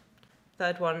opinion.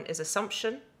 Third one is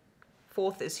assumption.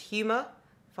 Fourth is humour.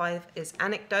 5 is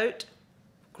anecdote,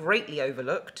 greatly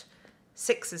overlooked.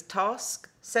 6 is task.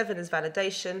 7 is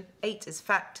validation. 8 is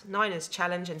fact. 9 is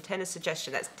challenge. And 10 is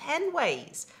suggestion. That's 10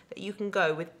 ways that you can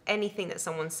go with anything that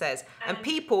someone says. And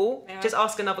people may I- just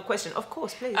ask another question. Of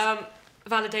course, please.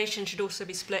 Validation should also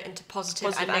be split into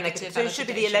positive and negative. So it should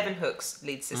be the validation. 11 hooks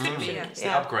lead system. Should be, shouldn't yeah. it? It's the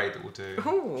upgrade that we'll do.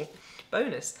 Ooh,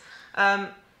 bonus.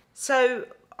 So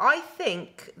I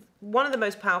think one of the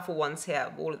most powerful ones here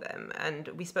of all of them, and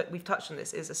we've touched on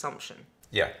this, is assumption.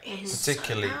 Yeah, It's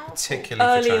particularly powerful. for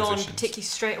Early on, transitions. particularly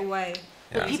straight away.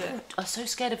 But people are so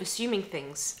scared of assuming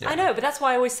things. I know, but that's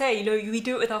why I always say, you know, we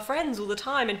do it with our friends all the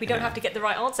time, and we don't have to get the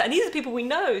right answer. And these are the people we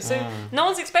know, so no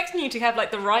one's expecting you to have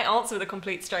like the right answer with a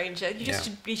complete stranger. You just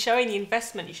should be showing the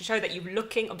investment. You should show that you're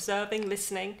looking, observing,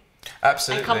 listening.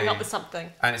 Absolutely. And coming up with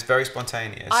something. And it's very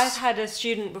spontaneous. I've had a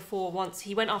student before once,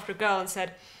 he went after a girl and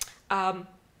said, I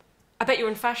bet you're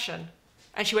in fashion.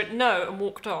 And she went, no, and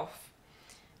walked off.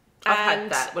 I've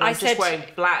had that when I'm just wearing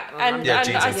black. And jeans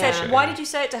I and said, fashion. why did you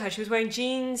say it to her? She was wearing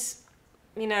jeans,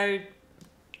 you know,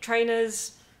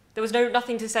 trainers. There was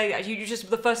nothing to say. You just,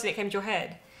 the first thing that came to your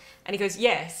head. And he goes,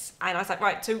 yes. And I was like,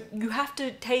 right, so you have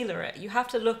to tailor it. You have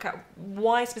to look at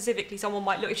why specifically someone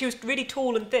might look. If she was really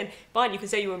tall and thin, fine, you can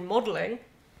say you were modelling.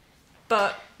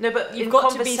 But no, but you've in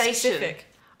got to be conversation, specific.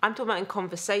 I'm talking about in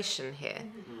conversation here.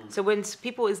 So when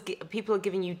people are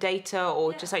giving you data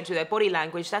or just like to their body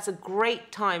language, that's a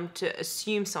great time to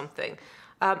assume something.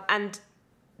 And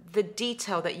the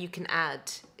detail that you can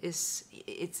add is,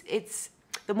 it's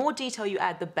the more detail you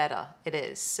add, the better it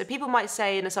is. So people might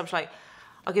say an assumption like,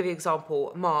 I'll give you an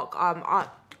example, Mark,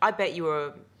 I bet you were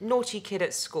a naughty kid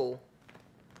at school.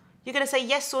 You're going to say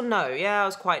yes or no. Yeah, I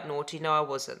was quite naughty. No, I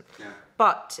wasn't. Yeah.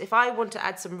 But if I want to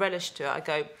add some relish to it, I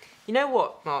go, you know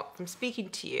what, Mark, from speaking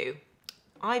to you,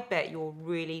 I bet you're a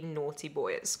really naughty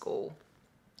boy at school.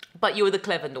 But you were the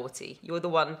clever naughty. You were the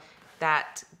one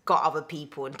that got other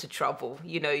people into trouble.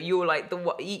 You know, you were like the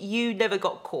one, you never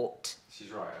got caught. She's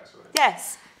right, actually.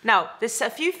 Yes. Now, there's a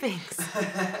few things.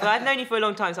 Well, I've known you for a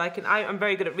long time, so I'm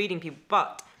very good at reading people.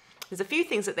 But there's a few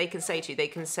things that they can say to you. They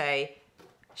can say,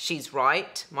 she's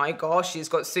right. My gosh, she's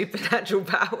got supernatural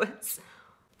powers.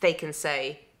 They can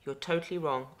say, you're totally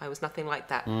wrong. I was nothing like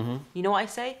that. Mm-hmm. You know what I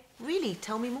say? Really,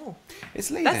 tell me more. It's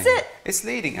leading. That's it. It's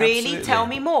leading, really, absolutely. tell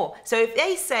me more. So if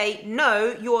they say,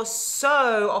 no, you're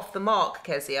so off the mark,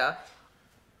 Kezia,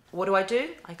 what do?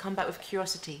 I come back with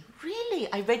curiosity.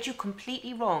 Really? I read you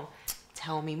completely wrong.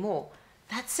 Tell me more.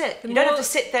 That's it. You don't have to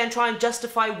sit there and try and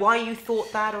justify why you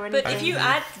thought that or anything. But if you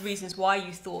add reasons why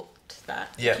you thought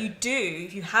that,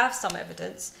 if you have some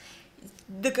evidence,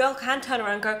 the girl can turn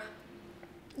around and go,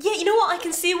 yeah, you know what, I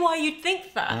can see why you'd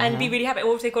think that, and be really happy.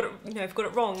 Or if they got it, if got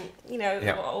it wrong,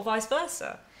 or vice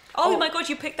versa. Oh my God,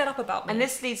 you picked that up about me. And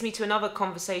this leads me to another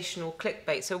conversational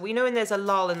clickbait. So we know when there's a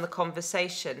lull in the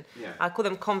conversation, I call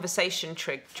them conversation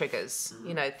triggers.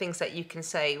 You know, things that you can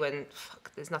say when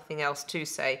there's nothing else to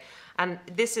say. And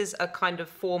this is a kind of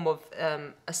form of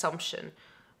assumption,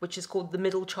 which is called the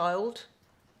middle child.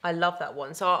 I love that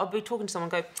one. So I'll be talking to someone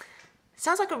and go,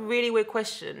 sounds like a really weird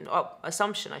question, or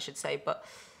assumption I should say, but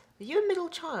are you a middle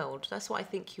child? That's what I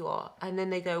think you are. And then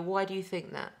they go, why do you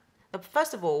think that?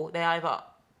 First of all, they either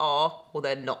are or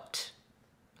they're not.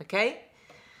 Okay?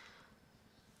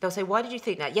 They'll say, why did you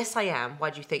think that? Yes, I am.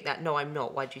 Why do you think that? No, I'm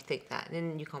not. Why do you think that? And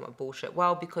then you come up with bullshit.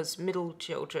 Well, because middle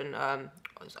children,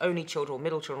 only children, or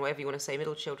middle children, whatever you want to say,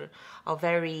 middle children are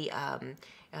very,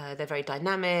 they're very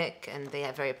dynamic and they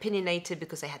are very opinionated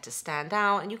because they had to stand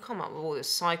out. And you come up with all this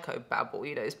psycho babble,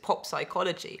 it's pop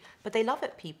psychology. But they love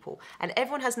it, people. And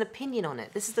everyone has an opinion on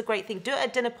it. This is the great thing. Do it at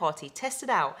a dinner party. Test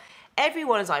it out.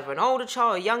 Everyone is either an older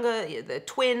child, a younger, the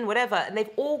twin, whatever, and they've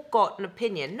all got an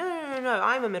opinion. No,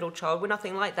 I'm a middle child. We're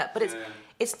nothing like that. But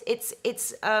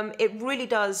it really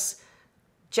does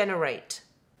generate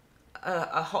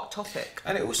a hot topic.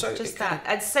 And it also just that.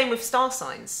 And same with star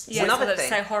signs. It's another thing.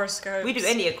 Say horoscopes. We do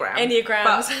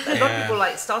Enneagrams. But a lot of people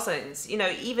like star signs.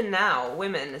 Even now,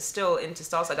 women are still into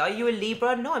star signs. Are you a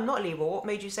Libra? No, I'm not a Libra. What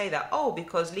made you say that? Oh,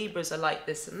 because Libras are like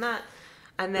this and that.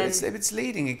 And then it's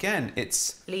leading again.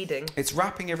 It's leading. It's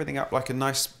wrapping everything up like a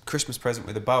nice Christmas present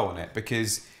with a bow on it,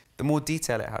 because the more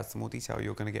detail it has, the more detail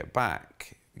you're going to get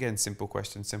back. Again, simple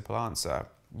question, simple answer.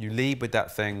 You lead with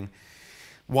that thing,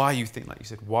 why you think, like you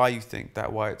said, why you think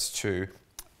that, why it's true.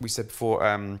 We said before,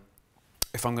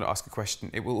 if I'm going to ask a question,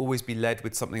 it will always be led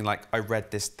with something like, I read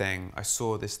this thing, I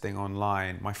saw this thing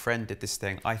online, my friend did this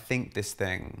thing, I think this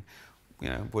thing.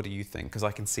 What do you think? Because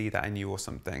I can see that in you or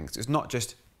something. So it's not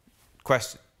just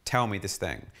question, tell me this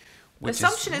thing.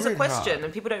 Assumption is a really question hard.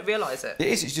 And people don't realise it. It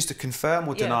is, it's just to confirm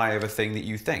or deny of a thing that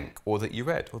you think, or that you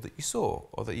read, or that you saw,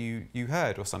 or that you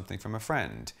heard, or something from a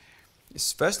friend.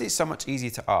 Firstly, it's so much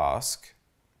easier to ask,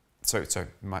 so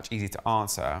much easier to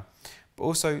answer, but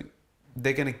also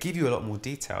they're going to give you a lot more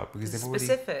detail because they've already...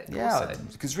 Specific. Yeah, also.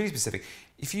 because it's really specific.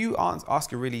 If you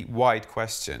ask a really wide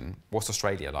question, what's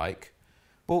Australia like?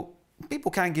 Well,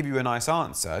 people can give you a nice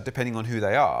answer depending on who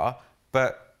they are,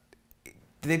 but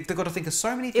they've got to think of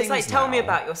so many things. It's like, tell me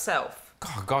about yourself.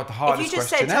 Oh God, the hardest question ever. If you just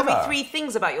said, tell me 3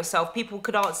 things about yourself, people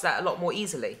could answer that a lot more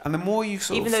easily. And the more you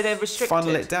sort even though they're restricted.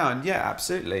 funnel it down, yeah,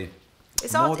 absolutely.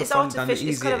 It's, more the fun done, the artificial.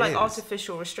 It's easier kind of like it is.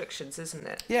 artificial restrictions, isn't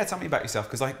it? Yeah, tell me about yourself,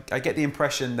 because I get the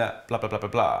impression that blah, blah, blah, blah,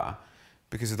 blah,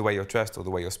 because of the way you're dressed or the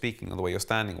way you're speaking or the way you're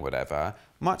standing or whatever,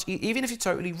 even if you're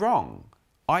totally wrong,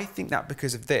 I think that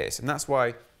because of this, and that's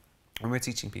why when we're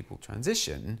teaching people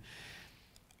transition,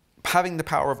 having the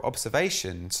power of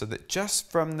observation, so that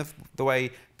just from the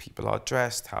way people are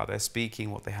dressed, how they're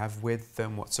speaking, what they have with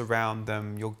them, what's around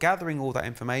them, you're gathering all that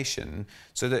information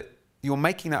so that you're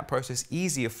making that process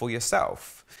easier for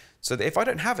yourself. So that if I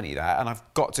don't have any of that and I've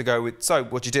got to go with, so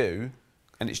what do you do?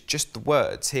 And it's just the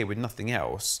words here with nothing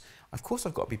else, of course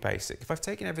I've got to be basic. If I've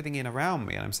taken everything in around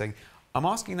me and I'm saying, I'm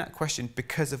asking that question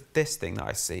because of this thing that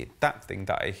I see, that thing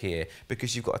that I hear,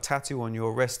 because you've got a tattoo on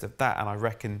your wrist of that and I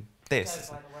reckon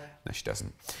this. No, she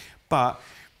doesn't. But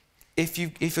if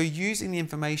you're using the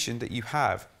information that you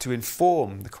have to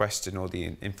inform the question or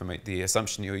the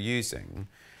assumption you're using,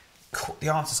 the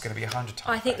answer's going to be 100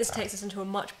 times I think this better. takes us into a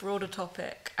much broader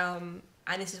topic, and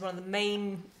this is one of the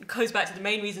main, goes back to the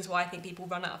main reasons why I think people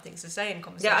run out of things to say in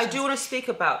conversations. Yeah, I do want to speak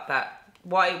about that.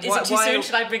 Why? Is it too soon?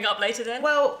 Should I bring it up later then?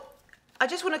 Well, I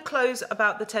just want to close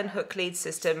about the 10 hook lead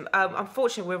system.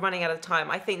 Unfortunately, we're running out of time.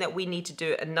 I think that we need to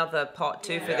do another part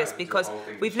 2 for this, because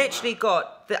we've literally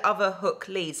got the other hook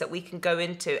leads that we can go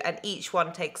into, and each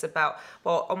one takes about,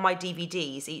 well, on my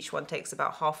DVDs, each one takes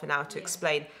about half an hour to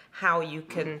explain how you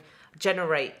can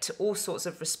generate all sorts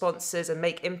of responses and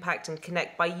make impact and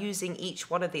connect by using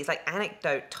each one of these, like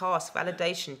anecdote, task,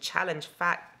 validation, challenge,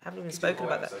 fact. I haven't even spoken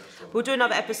about that. We'll do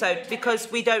another episode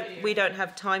because we don't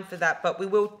have time for that, but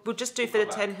we'll just do for the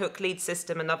 10 hook lead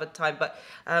system another time. But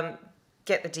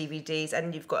get the DVDs,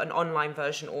 and you've got an online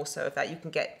version also of that. You can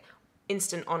get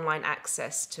instant online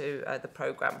access to the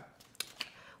program.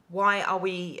 Why are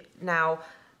we now?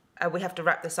 We have to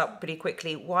wrap this up pretty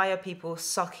quickly. Why are people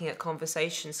sucking at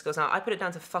conversation skills now? I put it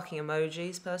down to fucking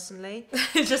emojis personally.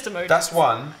 It's just emojis. That's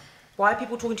one. Why are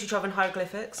people talking to each other in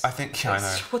hieroglyphics? I think, yeah, I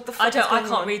know. What the fuck is going I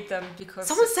can't on? read them because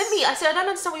Someone sent me. I said, I don't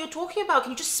understand what you're talking about.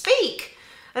 Can you just speak?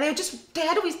 And they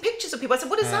had all these pictures of people. I said,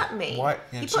 what does that mean? Why?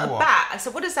 Yeah, He do you put know a what? bat. I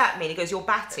said, what does that mean? He goes, you're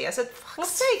batty. I said, for fuck's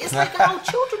sake, it's like how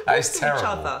children That talk is to each terrible.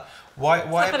 other. Why it's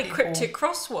are like a people... cryptic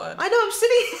crossword. I know, I'm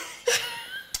sitting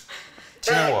Do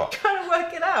you know what? trying to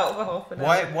work it out for half an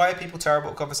hour. Why are people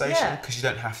terrible at conversation? Yeah. Because you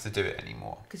don't have to do it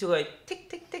anymore. Because you're going tick,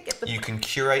 tick, tick. At the You can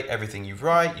curate everything you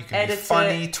write. You can Edit be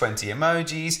funny. it. 20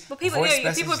 emojis. But people, voice people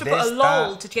message, have to this, put a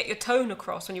lol that. to get your tone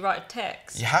across when you write a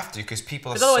text. You have to, because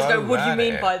people are Because otherwise, so go, what do you at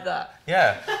mean it. by that?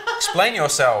 Yeah. Explain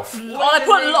yourself. Well,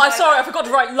 I forgot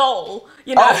to write lol.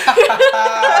 You know,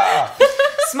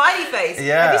 smiley face.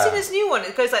 Yeah. Have you seen this new one?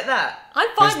 It goes like that. I'm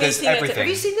fine There's meeting it. everything. Have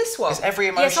you seen this one? There's every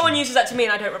emotion. Yeah, someone uses that to me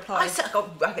and I don't reply. I said, oh,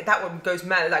 okay, that one goes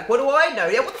mad. Like, what do I know?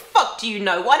 Yeah, what the fuck do you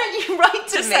know? Why don't you write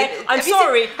to Just me? say, I'm Have you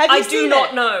sorry, have you I do seen not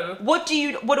it? know. What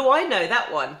do I know?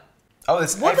 That one. Oh,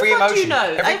 there's What the every fuck do emotion. you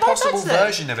know? Every Hey, possible that's it.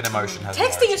 version of an emotion has an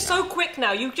Texting emotion is so now. quick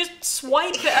now. You just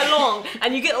swipe it along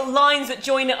and you get lines that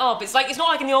join it up. It's not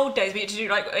like in the old days where you had to do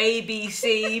like A, B,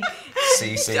 C.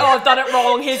 CC. Oh, I've done it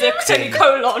wrong. Here's a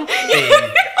semicolon.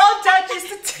 Oh, Dad used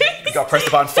to You got to press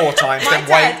the button 4 times, then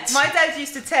wait. My dad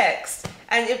used to text,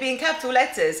 and it'd be in capital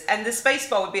letters, and the space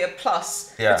bar would be a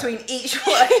plus Yeah. between each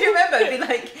one. Do you remember? It'd be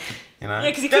like, You know? Yeah,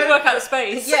 because you couldn't work out the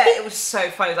space. yeah, it was so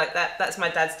funny. Like that. That's my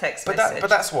dad's text message. But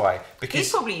that's why. He's Because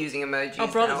probably using emojis. Our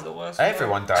brother's now. the worst.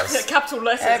 everyone does. Capital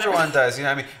letters. Everyone does, you know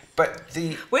what I mean? But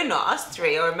the... We're not. Us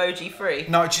three are emoji free.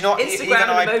 No, do you know what? Instagram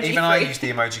and emoji Even I free. use the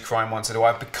emoji crime once in a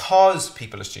while because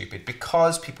people are stupid,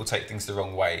 because people take things the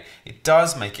wrong way. It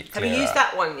does make it Have clearer. you used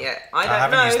that one yet? I I don't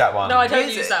haven't know. used that one. No, I don't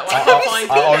Use use it. that one.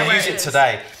 I'll use it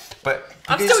today. But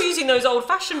I'm because- still using those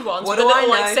old-fashioned ones What with do the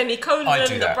little I like know? semicolon, I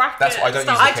do the that. bracket. That's why I don't and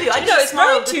use stuff. the I do. I pictures. No, it's Smile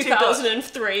very with the 2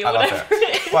 2003 or I love whatever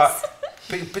it is.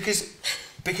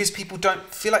 But because people don't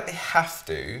feel like they have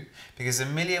to, because there's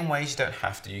a million ways you don't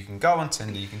have to. You can go on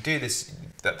Tinder, you can do this.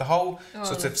 That the whole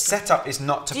sort of setup is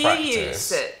not to Do practice. you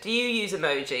use it? Do you use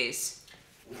emojis?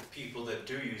 With people that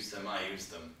do use them, I use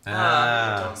them.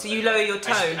 Ah. So you lower your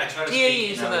tone. I try to Do you speak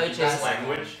use in other people's emojis?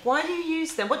 language. Why do you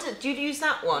use them? Do you use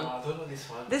that one? I don't know this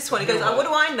one. This one. He goes, oh, what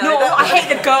do I know? No, That I one.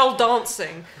 hate the girl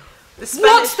dancing. The Spanish.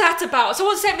 What's that about?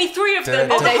 Someone sent me 3 of them.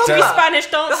 The They're hooker. 3 Spanish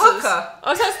dancers. hooker.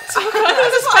 Oh, that's I thought it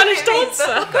was a Spanish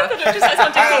dancer. I thought it just said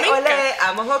something Hey, flamenco. ole,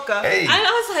 I'm a hooker. Hey. And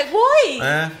I was like,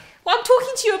 why? Well, I'm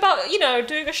talking to you about,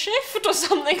 doing a shift or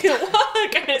something at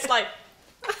work. And it's like,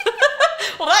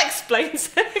 Well, that explains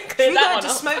it. Clear We that go one into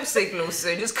up. smoke signals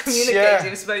soon. Just communicating Yeah.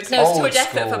 with smoke No, signals. it's too Old much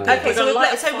effort for school. people. Okay, so,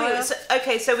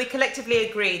 to light we collectively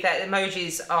agree that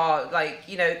emojis are like,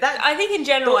 you know, that. I think in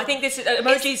general, I think this is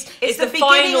emojis. It's is the the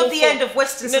beginning final of the form. end of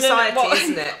Western No, society, well,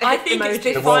 isn't it? I think it's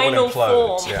the The world will final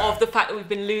implode, form yeah. of the fact that we've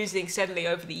been losing steadily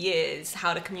over the years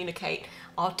how to communicate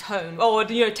our tone. Oh,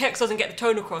 you know, text doesn't get the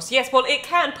tone across. Yes, well, it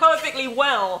can perfectly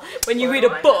well when you read a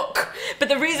book. But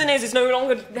the reason is, it's no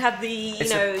longer have the,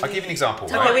 I'll give you an example.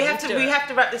 Okay, Right? we have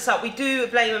to wrap this up. We do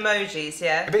blame emojis,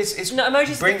 yeah. But it's No, emojis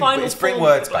is the final It's bring form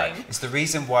words of the back. blame. It's the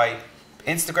reason why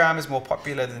Instagram is more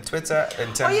popular than Twitter in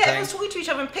terms Oh of yeah, things. everyone's talking to each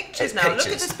other in pictures It's now. Look at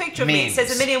pictures. this picture of me. It says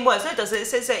a Memes. million words. No, it doesn't. It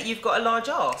says that you've got a large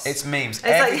ass. It's memes. It's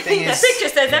like- Everything the is. The picture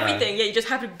says you know, everything. Yeah, you just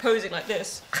have to be posing like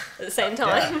this at the same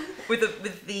time. with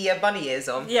the bunny ears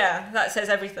on. Yeah, that says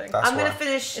everything. That's I'm going why. to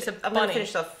finish. It's a I'm going to bunny.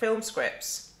 finish off film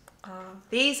scripts.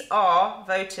 These are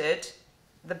voted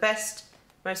the best,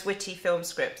 most witty film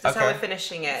scripts. That's how Okay. we're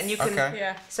finishing it, and you can. Okay.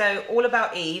 Yeah. So, All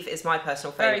About Eve is my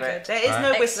personal Very favourite. good. There is Right.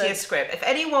 no Excellent. wittier script. If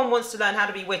anyone wants to learn how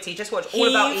to be witty, just watch All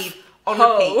About Heave Eve on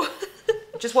ho. repeat.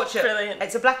 Just watch it. Brilliant.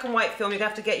 It's a black and white film. You're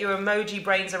going to have to get your emoji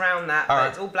brains around that. All But right.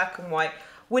 it's all black and white.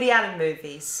 Woody Allen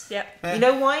movies. Yep. Yeah. You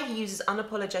know why? He uses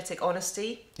unapologetic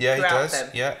honesty Yeah, he throughout does. them.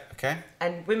 Yeah. Okay.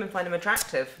 And women find him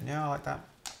attractive. Yeah, I like that.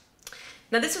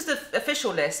 Now, this was the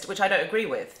official list, which I don't agree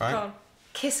with. Right. Go on.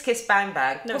 Kiss Kiss Bang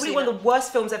Bang. Never Probably seen one it. of the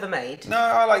worst films ever made. No,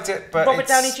 I liked it, but Robert it's-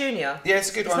 Downey Jr. Yeah, it's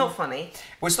a good It's one. not funny.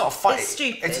 Well, it's not funny. It's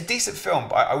stupid. It's a decent film,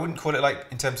 but I wouldn't call it like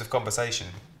in terms of conversation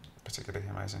particularly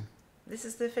amazing. This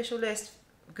is the official list.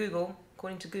 Google,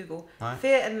 according to Google. Right.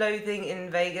 Fear and Loathing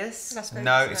in Vegas. That's very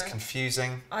No, good. it's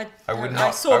confusing. I would I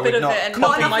not- saw I a bit would of not it, and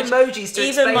copy- Not my, enough emojis to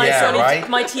even my explain Yeah, it. right?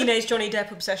 my teenage Johnny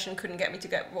Depp obsession couldn't get me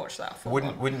to watch that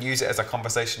film. Wouldn't use it as a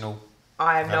conversational.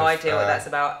 I have no kind of, idea what that's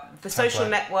about. The Social template.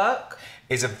 Network.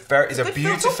 It's a good film, it's not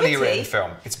beautifully witty. written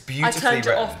film. It's I beautifully turned it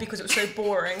written. off because it was so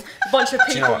boring. A bunch of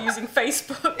you know people what? using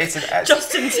Facebook. It's an-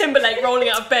 Justin Timberlake rolling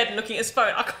out of bed and looking at his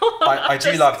phone. I can't. I do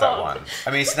just love that can't. one.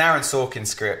 I mean, it's an Aaron Sorkin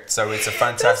script, so it's a Dusty,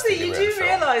 fantastic. you do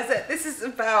realise that this is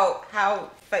about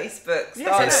how Facebook started.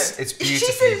 Yes, I know. It's She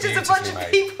beautifully, said it's just a bunch beautifully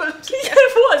of made. people. Yeah,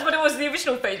 it was, but it was the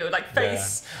original Facebook, like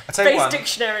face, I tell you face one.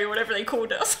 dictionary or whatever they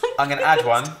called it. Or something. I'm going to add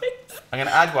one. I'm going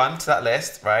to add one to that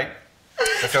list, right?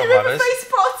 The film Remember lovers. Face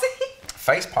Party?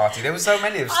 Face Party. There were so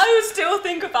many of I would still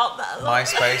think about that.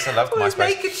 MySpace. I loved All those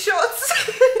MySpace. naked shots.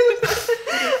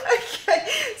 Okay,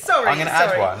 sorry. I'm going to add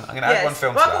sorry. one. I'm going to add one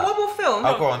film to Well, I've that. got one more film.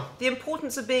 Oh, go on. The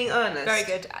Importance of Being Earnest. Very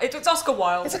good. It's Oscar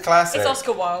Wilde. It's a classic. It's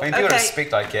Oscar Wilde. I mean, people don't Okay.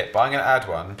 speak like it, but I'm going to add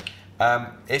one.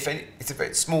 It's a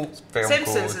very small film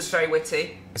Simpsons called. is very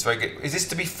witty. It's very good. Is this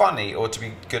to be funny or to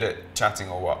be good at chatting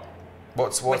or what?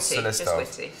 What's Witty, the list just of?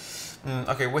 witty.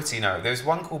 Okay, witty. No, there's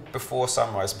one called Before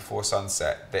Sunrise, Before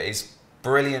Sunset that is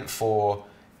brilliant for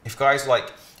if guys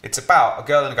like. It's about a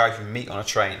girl and a guy who meet on a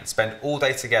train, spend all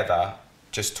day together,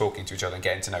 just talking to each other and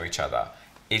getting to know each other.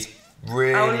 It's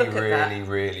really, look at that. really,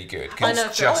 really good. 'Cause I know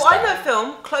it's film. just Oh, I that. know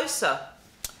film. Closer.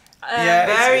 Yeah,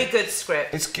 Very good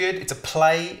script. It's good. It's a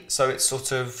play, so it's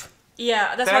sort of.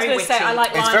 Yeah, that's Very what I was going to say. witty. I like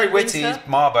It's Lion very and witty. Winter.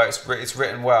 Marbo, it's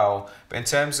written well, but in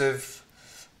terms of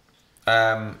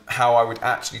how I would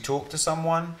actually talk to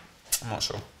someone, I'm not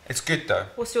sure. It's good though.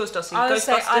 What's yours, Dusty? I would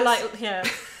say I Ghostbusters? like. Yeah,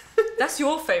 that's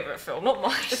your favourite film, not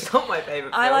mine. It's not my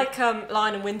favourite film. I like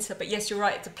Lion and Winter, but yes, you're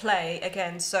right. It's a play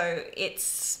again, so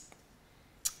it's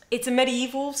a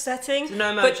medieval setting.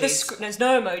 No But the emojis. there's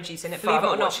no emojis in it. Well, Believe I'm it or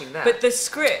not not. watching that. But the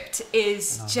script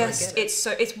is I just get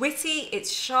it. it's witty,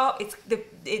 it's sharp,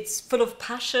 it's full of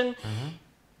passion. Mm-hmm.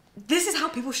 This is how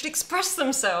people should express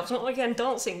themselves, not again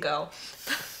Dancing Girl.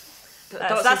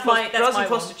 That's that's my one.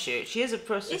 prostitute. She is a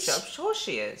prostitute. Is I'm sure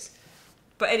she is.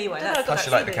 But anyway, I don't that's know, Plus,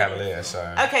 you that's like the Cavalier,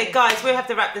 so. Okay, guys, we have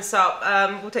to wrap this up.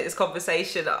 We'll take this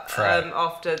conversation Right.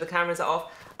 after the cameras are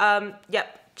off.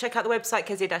 Yep. Check out the website,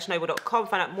 kezia-noble.com.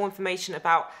 Find out more information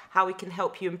about how we can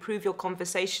help you improve your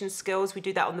conversation skills. We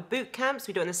do that on the boot camps.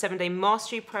 We do it on the 7-day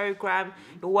mastery program.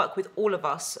 You'll work with all of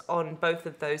us on both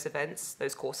of those events,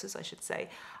 those courses, I should say.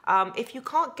 If you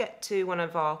can't get to one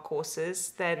of our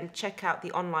courses, then check out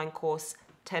the online course,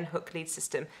 10 Hook Lead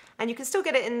System. And you can still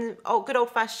get it in good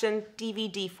old-fashioned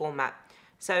DVD format.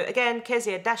 So again,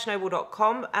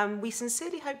 kezia-noble.com. And we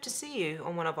sincerely hope to see you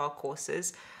on one of our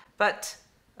courses. But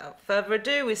without further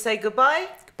ado, we say goodbye.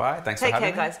 Goodbye. Thanks Take for care,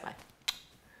 having me. guys. Bye.